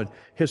Muhammad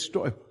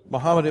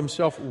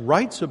himself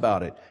writes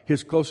about it.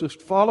 His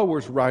closest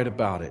followers write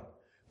about it.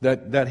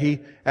 That he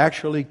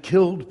actually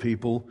killed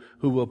people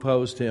who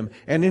opposed him.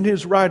 And in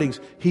his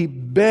writings, he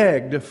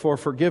begged for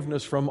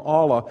forgiveness from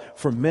Allah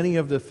for many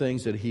of the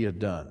things that he had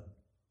done.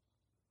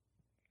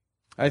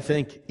 I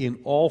think in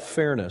all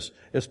fairness,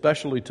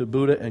 especially to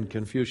Buddha and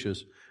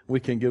Confucius, we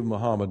can give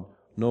Muhammad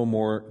no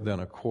more than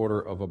a quarter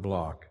of a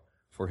block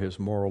for his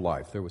moral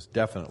life. There was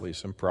definitely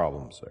some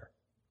problems there.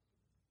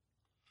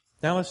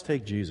 Now let's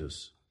take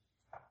Jesus.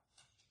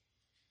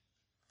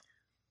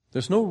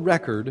 There's no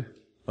record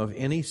of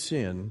any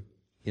sin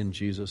in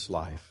Jesus'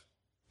 life.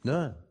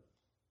 None.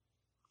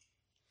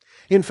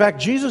 In fact,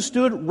 Jesus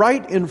stood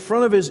right in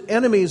front of his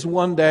enemies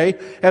one day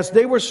as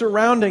they were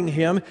surrounding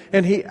him,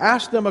 and he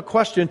asked them a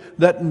question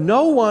that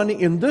no one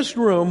in this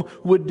room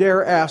would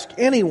dare ask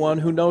anyone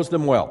who knows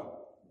them well.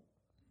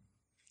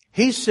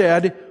 He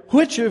said,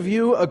 "Which of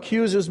you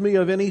accuses me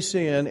of any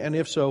sin, and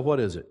if so, what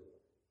is it?"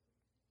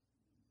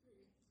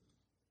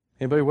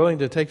 Anybody willing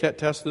to take that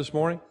test this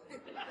morning?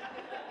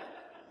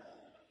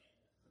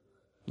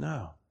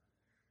 No.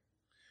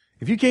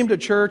 If you came to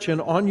church and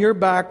on your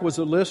back was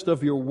a list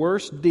of your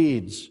worst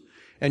deeds,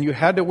 and you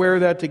had to wear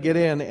that to get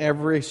in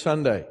every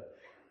Sunday,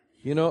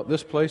 you know,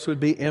 this place would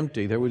be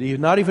empty. There would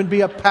not even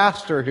be a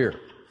pastor here.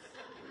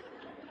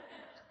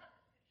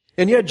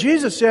 And yet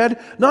Jesus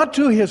said, not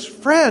to his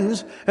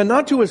friends and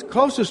not to his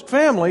closest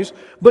families,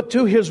 but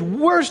to his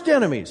worst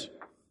enemies,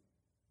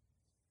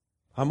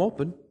 "I'm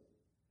open.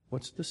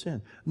 What's the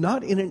sin?"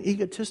 Not in an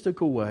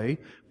egotistical way,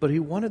 but he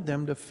wanted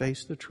them to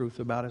face the truth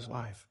about his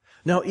life.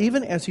 Now,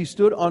 even as he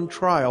stood on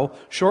trial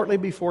shortly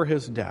before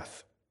his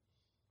death,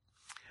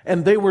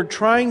 and they were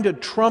trying to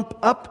trump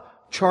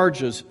up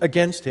charges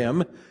against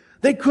him,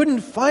 they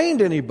couldn't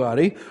find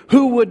anybody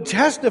who would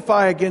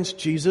testify against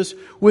Jesus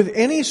with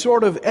any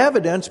sort of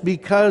evidence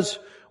because,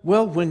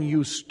 well, when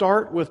you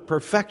start with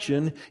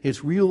perfection,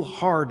 it's real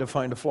hard to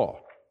find a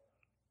flaw.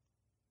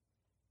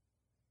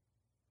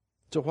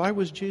 So why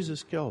was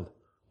Jesus killed?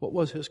 What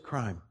was his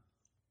crime?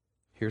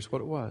 Here's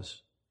what it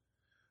was.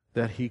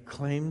 That he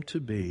claimed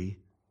to be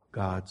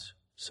God's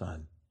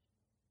Son.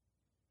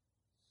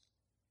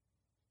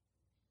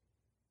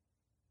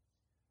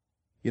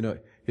 You know,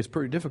 it's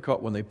pretty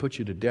difficult when they put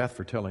you to death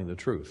for telling the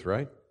truth,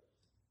 right?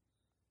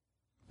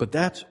 But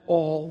that's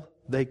all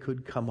they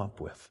could come up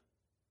with.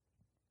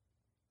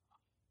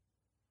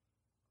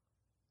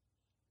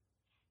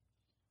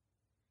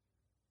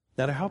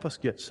 Now, to help us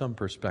get some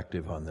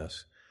perspective on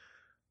this,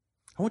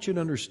 I want you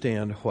to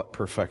understand what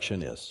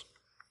perfection is.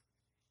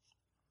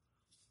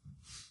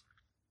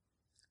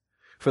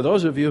 For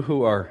those of you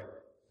who are,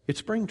 it's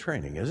spring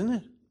training, isn't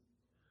it?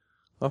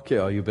 Okay,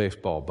 all you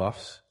baseball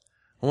buffs,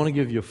 I want to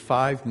give you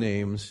 5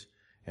 names,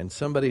 and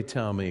somebody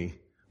tell me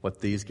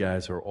what these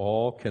guys are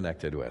all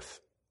connected with.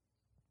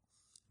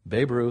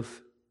 Babe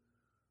Ruth,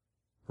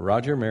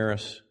 Roger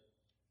Maris,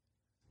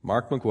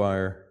 Mark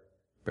McGwire,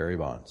 Barry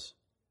Bonds.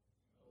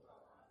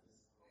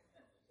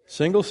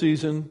 Single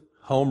season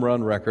home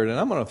run record, and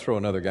I'm going to throw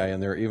another guy in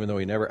there even though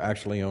he never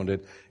actually owned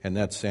it, and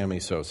that's Sammy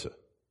Sosa.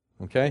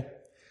 Okay?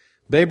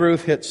 Babe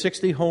Ruth hit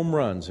 60 home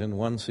runs in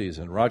one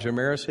season. Roger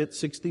Maris hit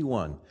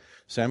 61.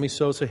 Sammy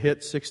Sosa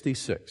hit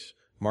 66.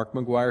 Mark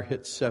McGwire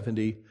hit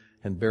 70.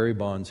 And Barry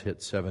Bonds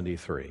hit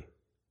 73.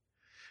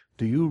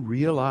 Do you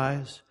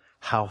realize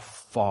how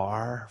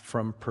far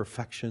from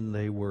perfection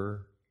they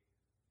were?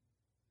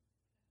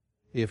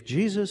 If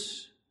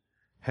Jesus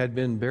had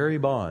been Barry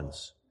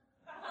Bonds,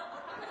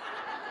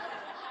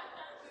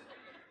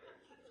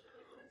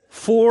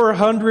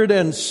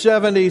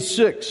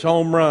 476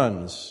 home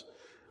runs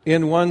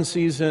in one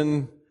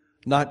season,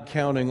 not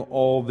counting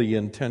all the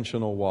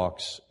intentional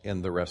walks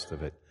and the rest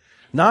of it.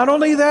 Not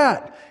only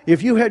that,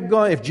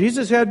 if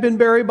Jesus had been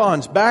Barry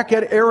Bonds back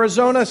at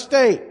Arizona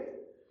State,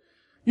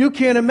 you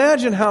can't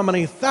imagine how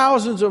many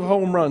thousands of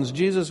home runs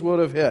Jesus would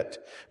have hit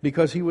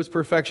because he was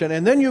perfection.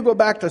 And then you go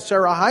back to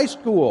Sarah High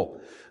School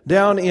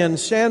down in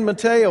San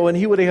Mateo, and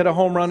he would have hit a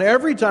home run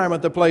every time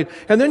at the plate.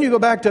 And then you go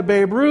back to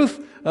Babe Ruth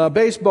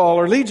baseball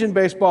or Legion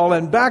baseball,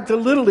 and back to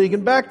Little League,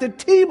 and back to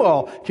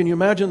T-ball. Can you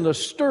imagine the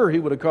stir he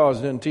would have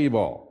caused in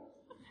T-ball?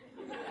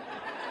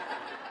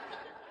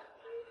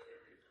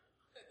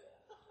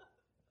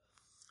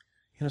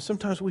 You know,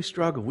 sometimes we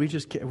struggle. We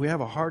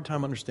have a hard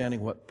time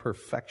understanding what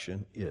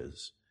perfection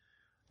is.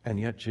 And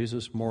yet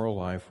Jesus' moral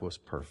life was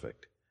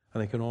perfect. I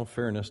think in all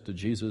fairness to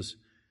Jesus,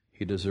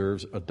 he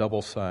deserves a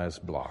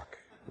double-sized block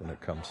when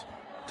it comes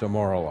to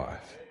moral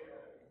life.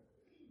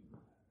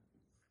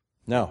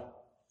 Now,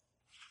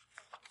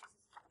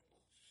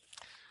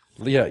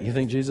 yeah, you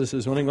think Jesus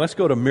is winning? Let's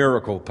go to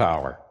miracle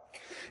power.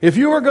 If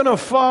you are going to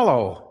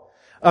follow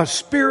a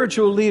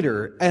spiritual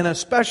leader, and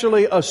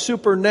especially a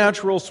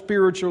supernatural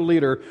spiritual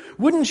leader,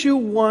 wouldn't you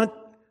want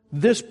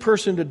this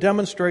person to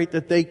demonstrate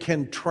that they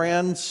can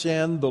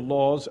transcend the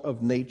laws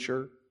of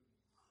nature?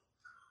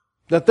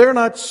 That they're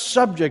not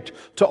subject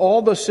to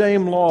all the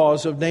same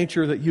laws of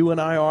nature that you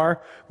and I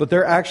are, but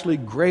they're actually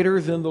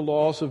greater than the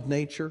laws of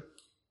nature?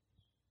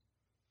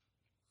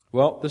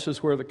 Well, this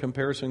is where the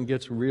comparison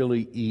gets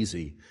really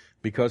easy.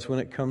 Because when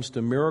it comes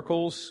to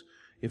miracles,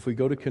 if we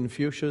go to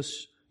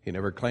Confucius, he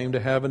never claimed to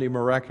have any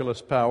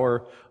miraculous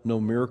power. No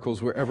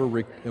miracles were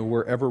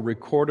ever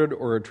recorded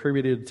or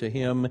attributed to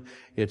him.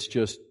 It's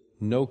just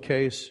no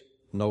case,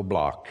 no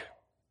block.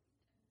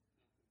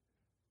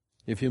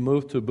 If you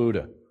move to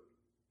Buddha,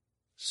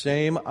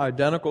 same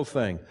identical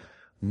thing.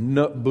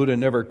 No, Buddha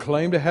never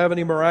claimed to have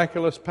any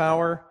miraculous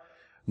power.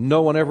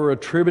 No one ever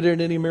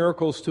attributed any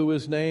miracles to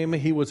his name.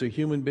 He was a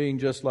human being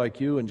just like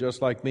you and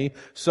just like me,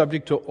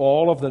 subject to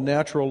all of the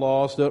natural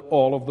laws that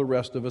all of the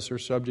rest of us are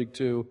subject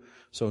to.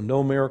 So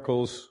no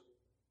miracles,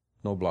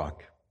 no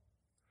block.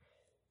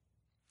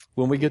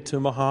 When we get to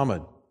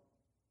Muhammad,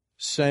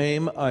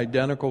 same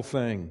identical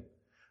thing.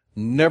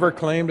 Never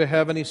claimed to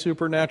have any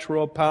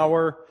supernatural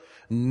power.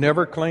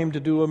 Never claimed to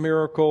do a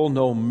miracle.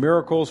 No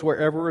miracles were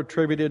ever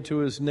attributed to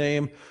his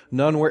name.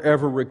 None were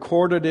ever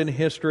recorded in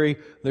history.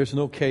 There's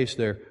no case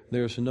there.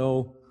 There's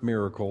no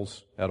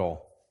miracles at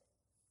all.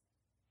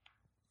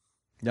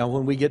 Now,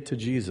 when we get to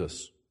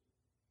Jesus,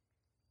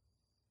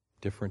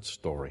 different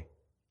story.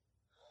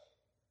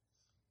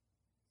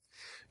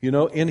 You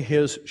know, in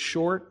his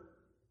short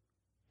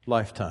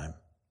lifetime,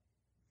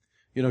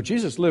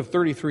 Jesus lived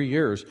 33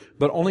 years,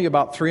 but only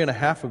about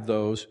 3.5 of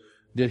those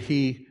did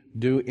he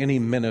do any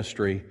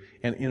ministry,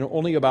 and in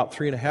only about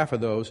 3.5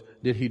 of those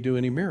did he do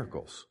any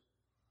miracles.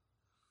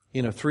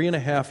 In a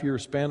 3.5-year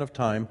span of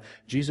time,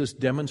 Jesus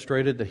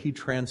demonstrated that he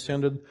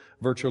transcended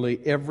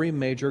virtually every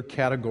major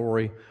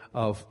category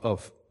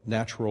of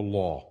natural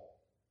law.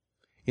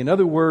 In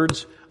other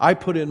words, I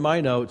put in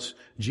my notes,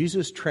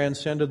 Jesus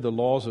transcended the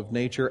laws of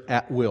nature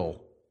at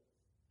will.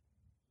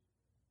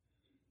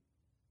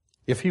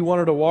 If he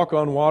wanted to walk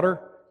on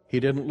water, he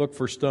didn't look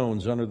for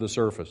stones under the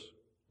surface,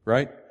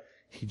 right?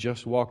 He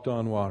just walked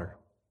on water.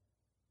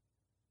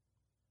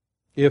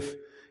 If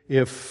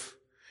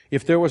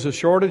there was a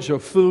shortage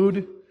of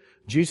food,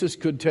 Jesus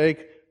could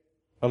take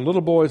a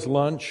little boy's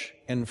lunch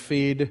and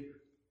feed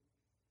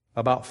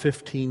about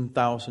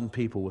 15,000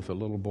 people with a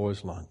little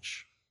boy's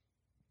lunch.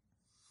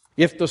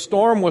 If the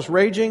storm was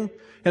raging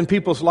and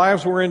people's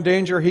lives were in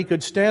danger, he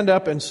could stand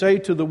up and say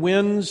to the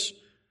winds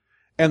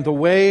and the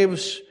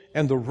waves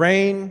and the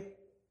rain,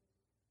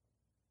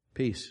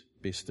 "Peace,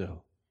 be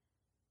still."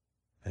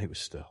 And he was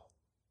still.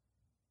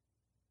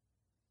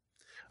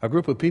 A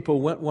group of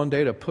people went one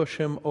day to push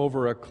him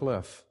over a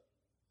cliff.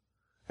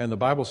 And the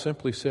Bible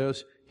simply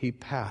says he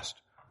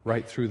passed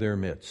right through their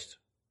midst.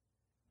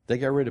 They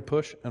got ready to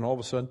push, and all of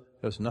a sudden,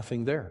 there's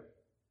nothing there.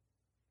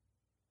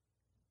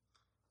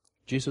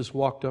 Jesus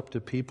walked up to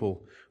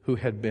people who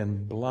had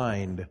been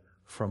blind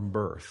from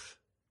birth,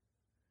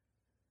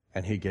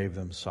 and he gave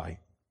them sight.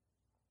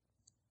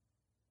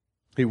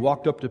 He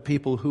walked up to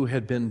people who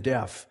had been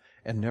deaf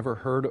and never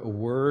heard a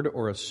word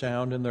or a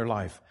sound in their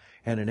life,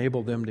 and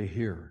enabled them to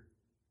hear.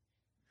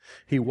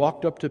 He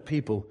walked up to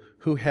people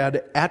who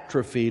had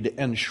atrophied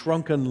and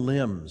shrunken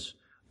limbs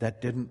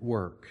that didn't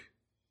work.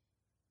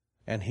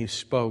 And he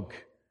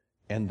spoke,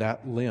 and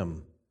that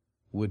limb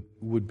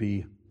would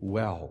be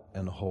well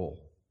and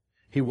whole.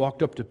 He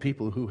walked up to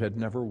people who had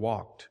never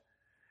walked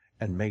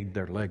and made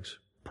their legs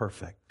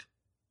perfect.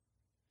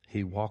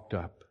 He walked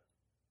up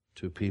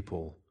to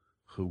people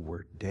who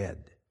were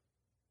dead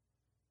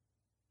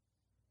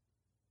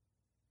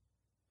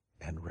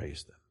and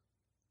raised them.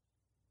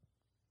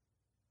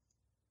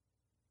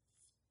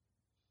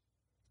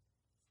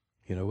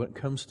 You know, when it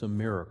comes to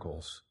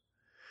miracles,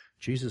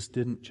 Jesus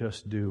didn't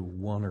just do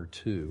 1 or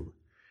 2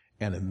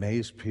 and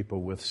amaze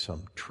people with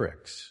some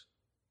tricks.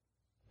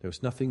 There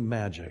was nothing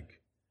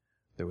magic.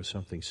 There was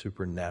something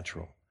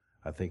supernatural.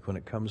 I think when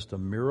it comes to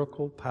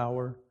miracle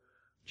power,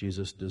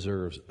 Jesus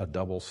deserves a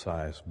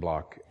double-sized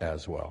block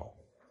as well.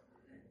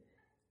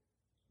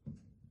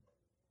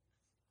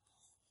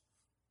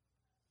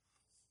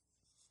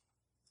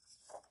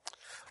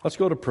 Let's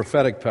go to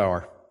prophetic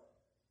power.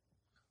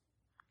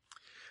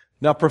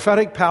 Now,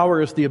 prophetic power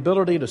is the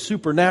ability to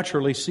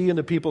supernaturally see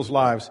into people's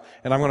lives.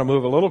 And I'm going to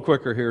move a little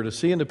quicker here, to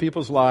see into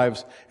people's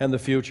lives and the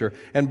future.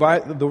 And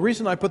the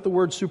reason I put the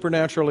word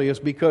supernaturally is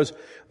because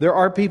there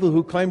are people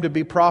who claim to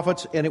be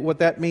prophets, and what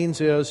that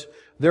means is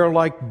they're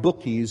like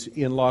bookies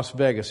in Las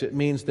Vegas. It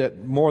means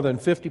that more than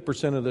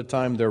 50% of the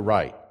time they're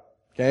right.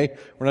 Okay?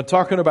 We're not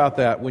talking about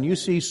that. When you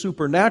see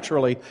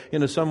supernaturally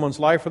into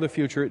someone's life or the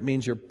future, it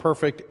means you're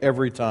perfect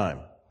every time.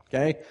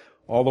 Okay?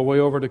 All the way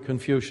over to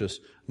Confucius.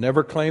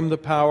 Never claimed the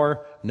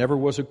power, never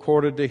was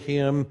accorded to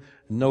him,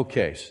 no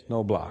case,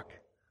 no block.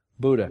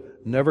 Buddha,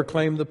 never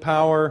claimed the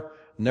power,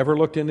 never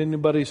looked in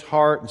anybody's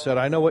heart and said,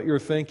 "I know what you're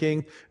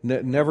thinking,"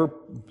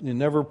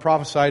 never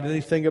prophesied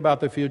anything about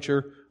the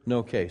future,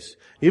 no case.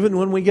 Even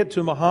when we get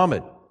to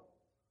Muhammad,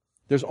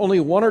 there's only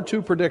 1 or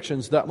 2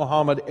 predictions that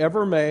Muhammad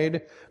ever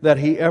made, that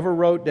he ever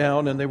wrote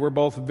down, and they were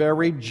both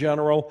very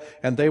general,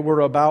 and they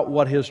were about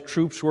what his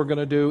troops were going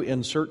to do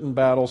in certain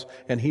battles,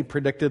 and he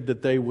predicted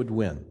that they would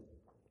win.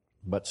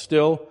 But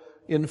still,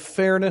 in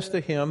fairness to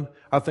him,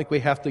 I think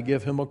we have to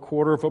give him a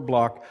quarter of a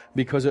block,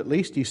 because at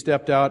least he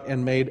stepped out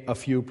and made a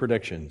few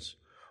predictions.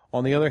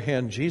 On the other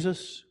hand,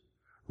 Jesus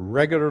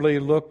regularly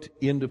looked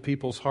into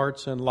people's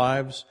hearts and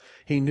lives.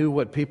 He knew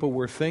what people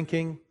were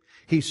thinking.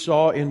 He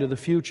saw into the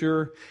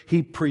future.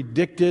 He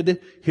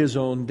predicted his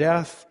own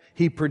death.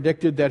 He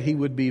predicted that he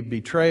would be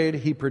betrayed.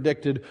 He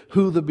predicted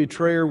who the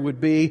betrayer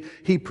would be.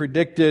 He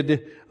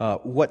predicted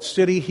what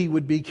city he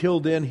would be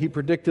killed in. He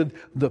predicted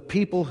the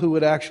people who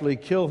would actually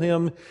kill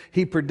him.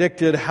 He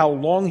predicted how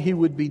long he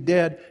would be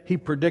dead. He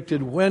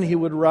predicted when he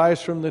would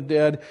rise from the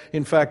dead.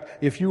 In fact,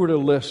 if you were to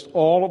list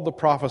all of the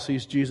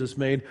prophecies Jesus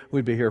made,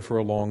 we'd be here for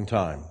a long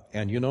time.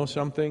 And you know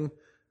something?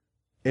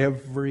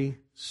 Every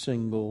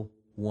single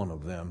one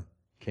of them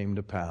came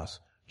to pass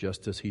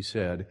just as he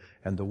said,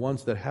 and the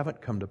ones that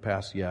haven't come to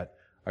pass yet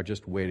are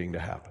just waiting to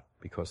happen,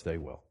 because they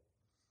will.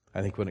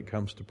 I think when it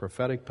comes to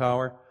prophetic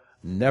power,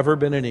 never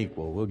been an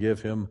equal. We'll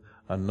give him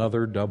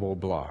another double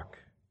block.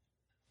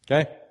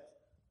 Okay?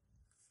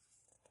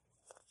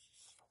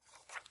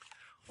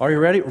 Are you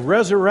ready?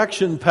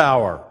 Resurrection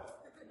power.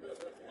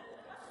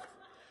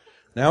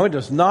 Now, it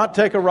does not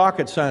take a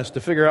rocket science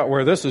to figure out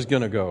where this is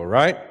going to go,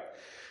 right?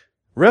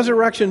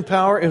 Resurrection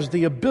power is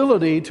the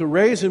ability to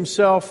raise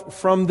himself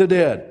from the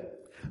dead.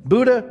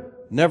 Buddha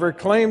never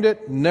claimed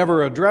it,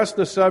 never addressed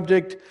the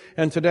subject,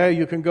 and today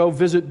you can go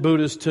visit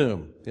Buddha's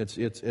tomb. It's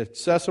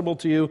accessible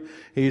to you.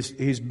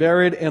 He's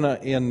buried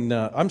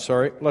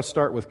let's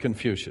start with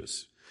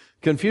Confucius.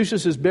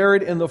 Confucius is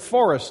buried in the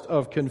forest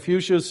of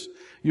Confucius.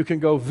 You can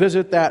go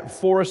visit that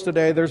forest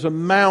today. There's a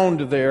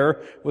mound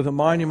there with a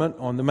monument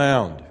on the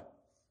mound.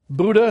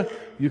 Buddha,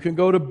 you can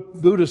go to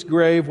Buddha's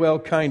grave, well,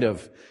 kind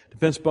of.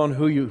 Depends upon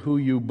who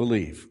you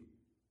believe.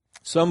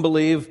 Some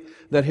believe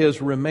that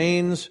his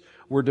remains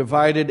were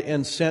divided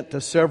and sent to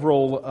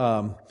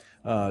several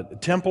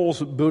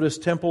temples,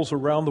 Buddhist temples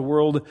around the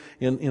world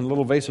in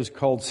little vases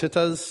called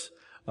sittas.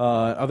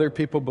 Other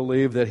people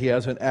believe that he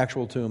has an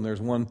actual tomb. There's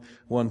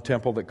one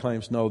temple that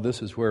claims, no,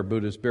 this is where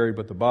Buddha is buried.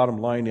 But the bottom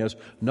line is,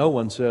 no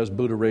one says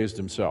Buddha raised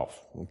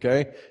himself.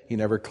 Okay? He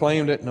never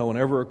claimed it. No one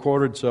ever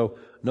recorded. So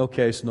no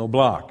case, no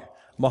block.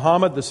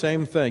 Muhammad, the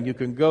same thing. You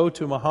can go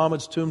to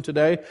Muhammad's tomb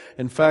today.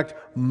 In fact,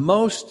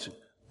 most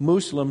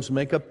Muslims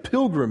make a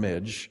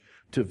pilgrimage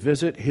to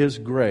visit his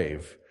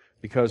grave,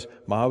 because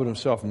Muhammad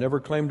himself never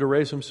claimed to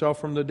raise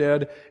himself from the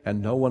dead,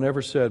 and no one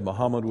ever said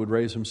Muhammad would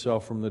raise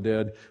himself from the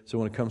dead. So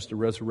when it comes to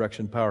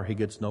resurrection power, he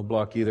gets no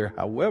block either.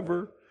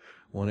 However,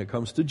 when it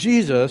comes to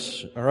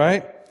Jesus, all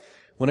right,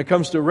 when it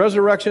comes to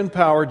resurrection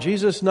power,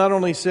 Jesus not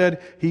only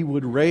said he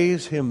would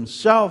raise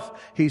himself,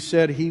 he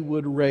said he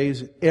would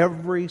raise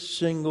every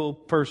single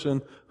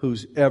person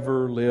who's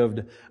ever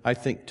lived. I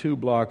think 2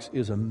 blocks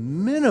is a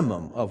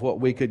minimum of what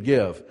we could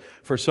give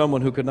for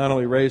someone who could not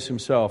only raise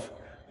himself,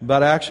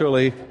 but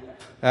actually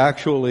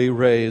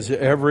raise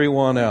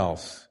everyone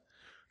else.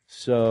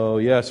 So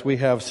yes, we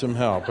have some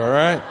help, all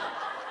right?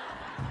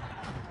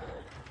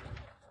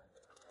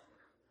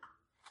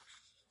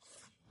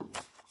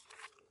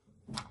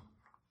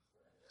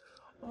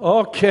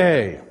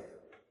 Okay.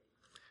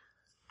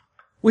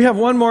 We have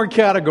one more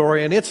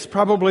category, and it's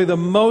probably the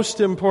most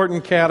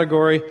important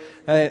category,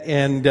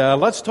 and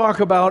let's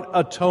talk about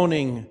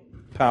atoning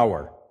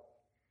power.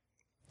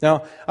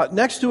 Now,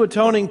 next to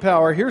atoning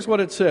power, here's what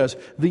it says: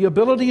 the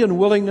ability and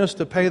willingness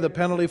to pay the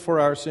penalty for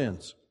our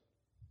sins.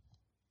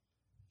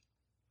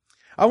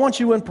 I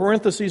want you in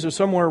parentheses or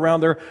somewhere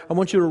around there, I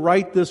want you to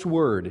write this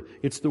word.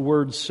 It's the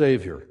word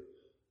Savior.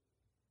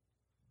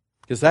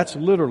 Because that's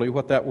literally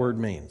what that word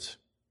means.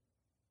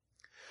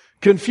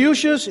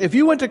 Confucius, if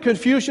you went to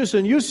Confucius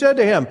and you said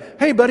to him,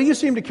 hey buddy, you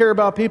seem to care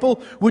about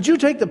people, would you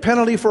take the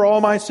penalty for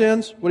all my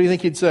sins? What do you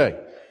think he'd say?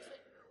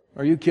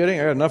 Are you kidding?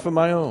 I got enough of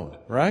my own,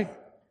 right?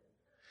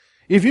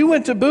 If you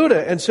went to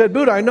Buddha and said,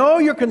 Buddha, I know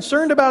you're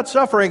concerned about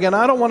suffering and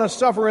I don't want to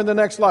suffer in the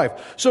next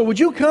life. So would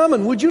you come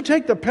and would you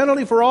take the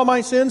penalty for all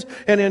my sins?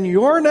 And in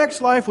your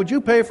next life, would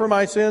you pay for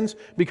my sins?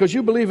 Because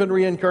you believe in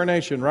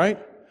reincarnation,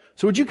 right?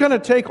 So would you kind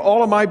of take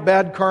all of my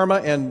bad karma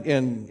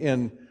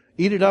and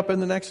eat it up in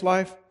the next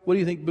life? What do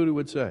you think Buddha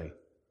would say?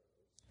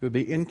 It would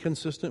be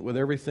inconsistent with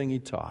everything he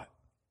taught.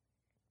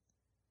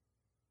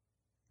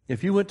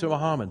 If you went to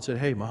Muhammad and said,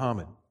 hey,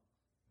 Muhammad,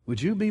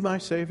 would you be my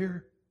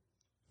Savior?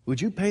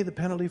 Would you pay the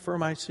penalty for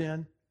my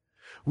sin?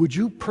 Would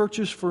you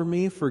purchase for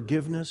me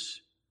forgiveness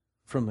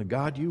from the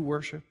God you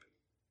worship?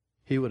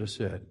 He would have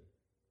said,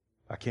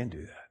 I can't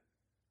do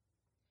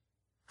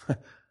that.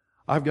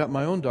 I've got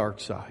my own dark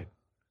side.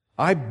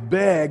 I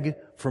beg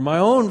for my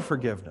own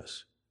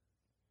forgiveness.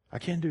 I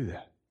can't do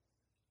that.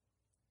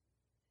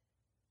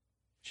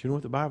 Do you know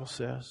what the Bible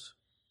says?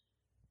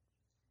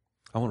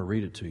 I want to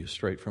read it to you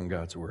straight from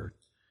God's Word.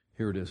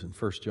 Here it is in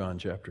 1 John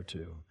chapter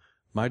 2.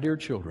 My dear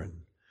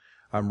children,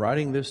 I'm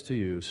writing this to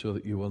you so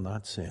that you will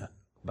not sin.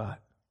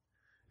 But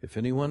if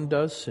anyone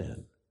does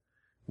sin,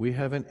 we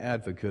have an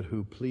advocate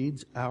who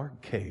pleads our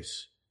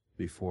case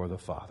before the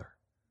Father,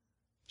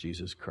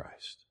 Jesus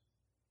Christ,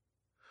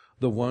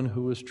 the one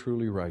who is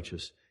truly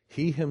righteous.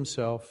 He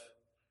himself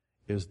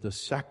is the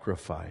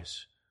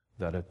sacrifice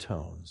that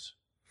atones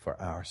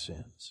for our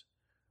sins.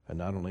 And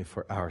not only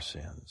for our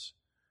sins,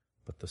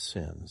 but the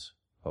sins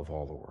of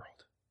all the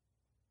world.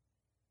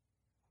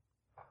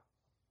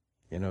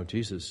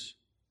 Jesus,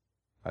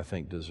 I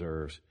think,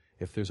 deserves,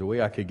 if there's a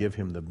way I could give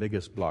him the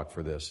biggest block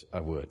for this, I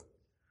would.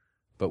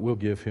 But we'll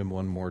give him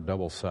one more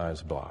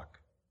double-sized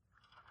block.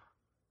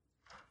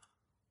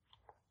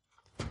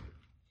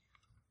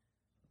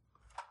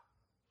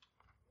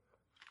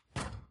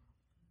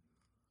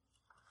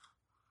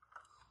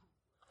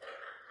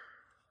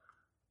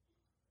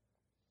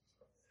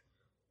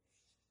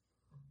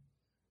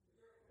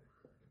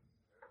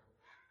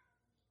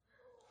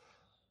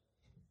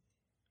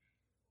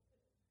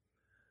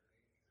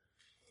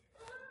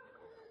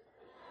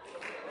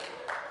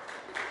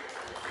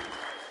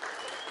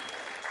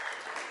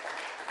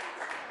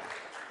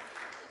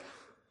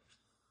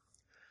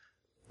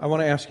 I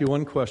want to ask you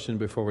one question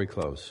before we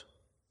close.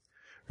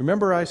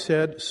 Remember I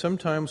said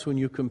sometimes when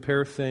you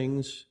compare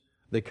things,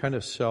 they kind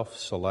of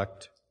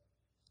self-select?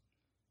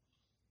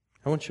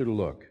 I want you to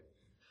look.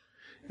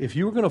 If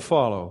you were going to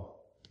follow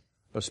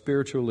a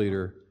spiritual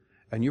leader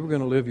and you were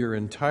going to live your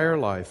entire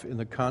life in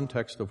the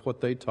context of what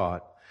they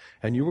taught,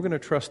 and you were going to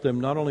trust them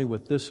not only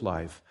with this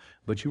life,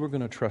 but you were going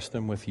to trust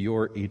them with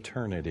your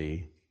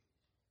eternity,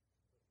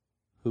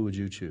 who would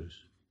you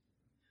choose?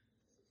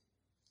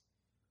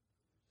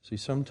 See,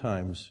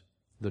 sometimes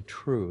the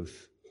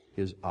truth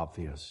is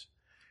obvious.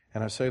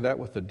 And I say that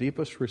with the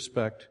deepest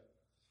respect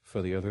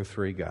for the other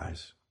three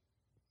guys.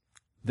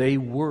 They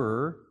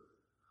were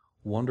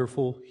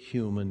wonderful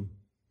human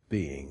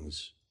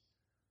beings,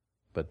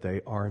 but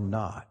they are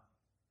not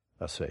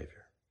a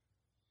Savior.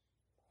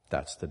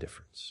 That's the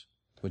difference.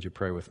 Would you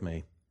pray with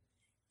me?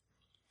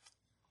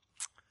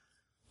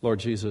 Lord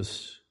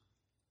Jesus,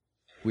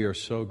 we are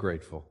so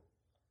grateful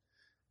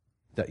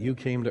that you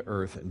came to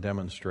earth and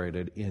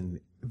demonstrated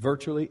in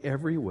virtually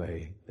every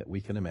way that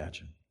we can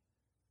imagine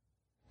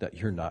that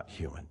you're not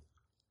human.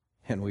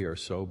 And we are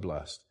so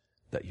blessed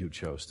that you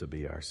chose to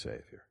be our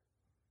Savior.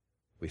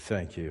 We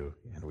thank you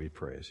and we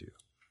praise you.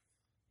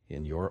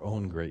 In your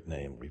own great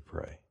name we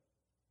pray.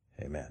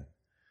 Amen.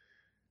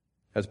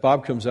 As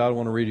Bob comes out, I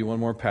want to read you one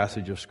more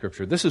passage of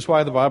Scripture. This is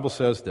why the Bible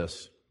says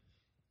this.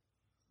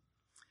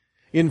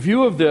 In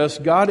view of this,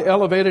 God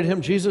elevated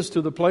him, Jesus,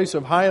 to the place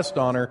of highest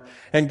honor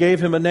and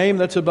gave him a name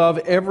that's above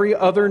every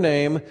other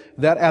name,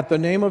 that at the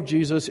name of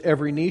Jesus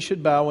every knee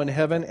should bow in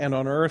heaven and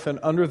on earth and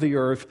under the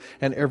earth,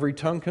 and every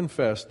tongue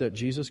confess that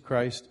Jesus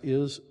Christ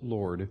is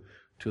Lord,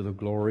 to the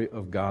glory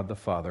of God the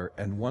Father.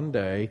 And one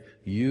day,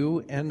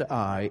 you and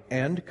I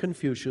and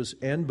Confucius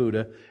and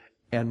Buddha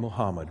and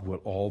Muhammad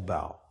will all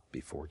bow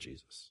before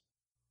Jesus.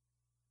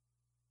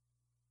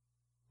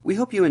 We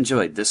hope you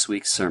enjoyed this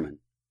week's sermon.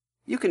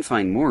 You can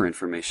find more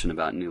information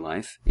about New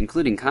Life,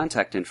 including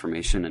contact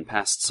information and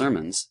past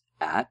sermons,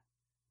 at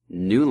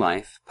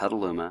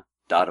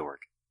newlifepetaluma.org.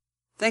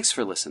 Thanks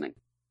for listening.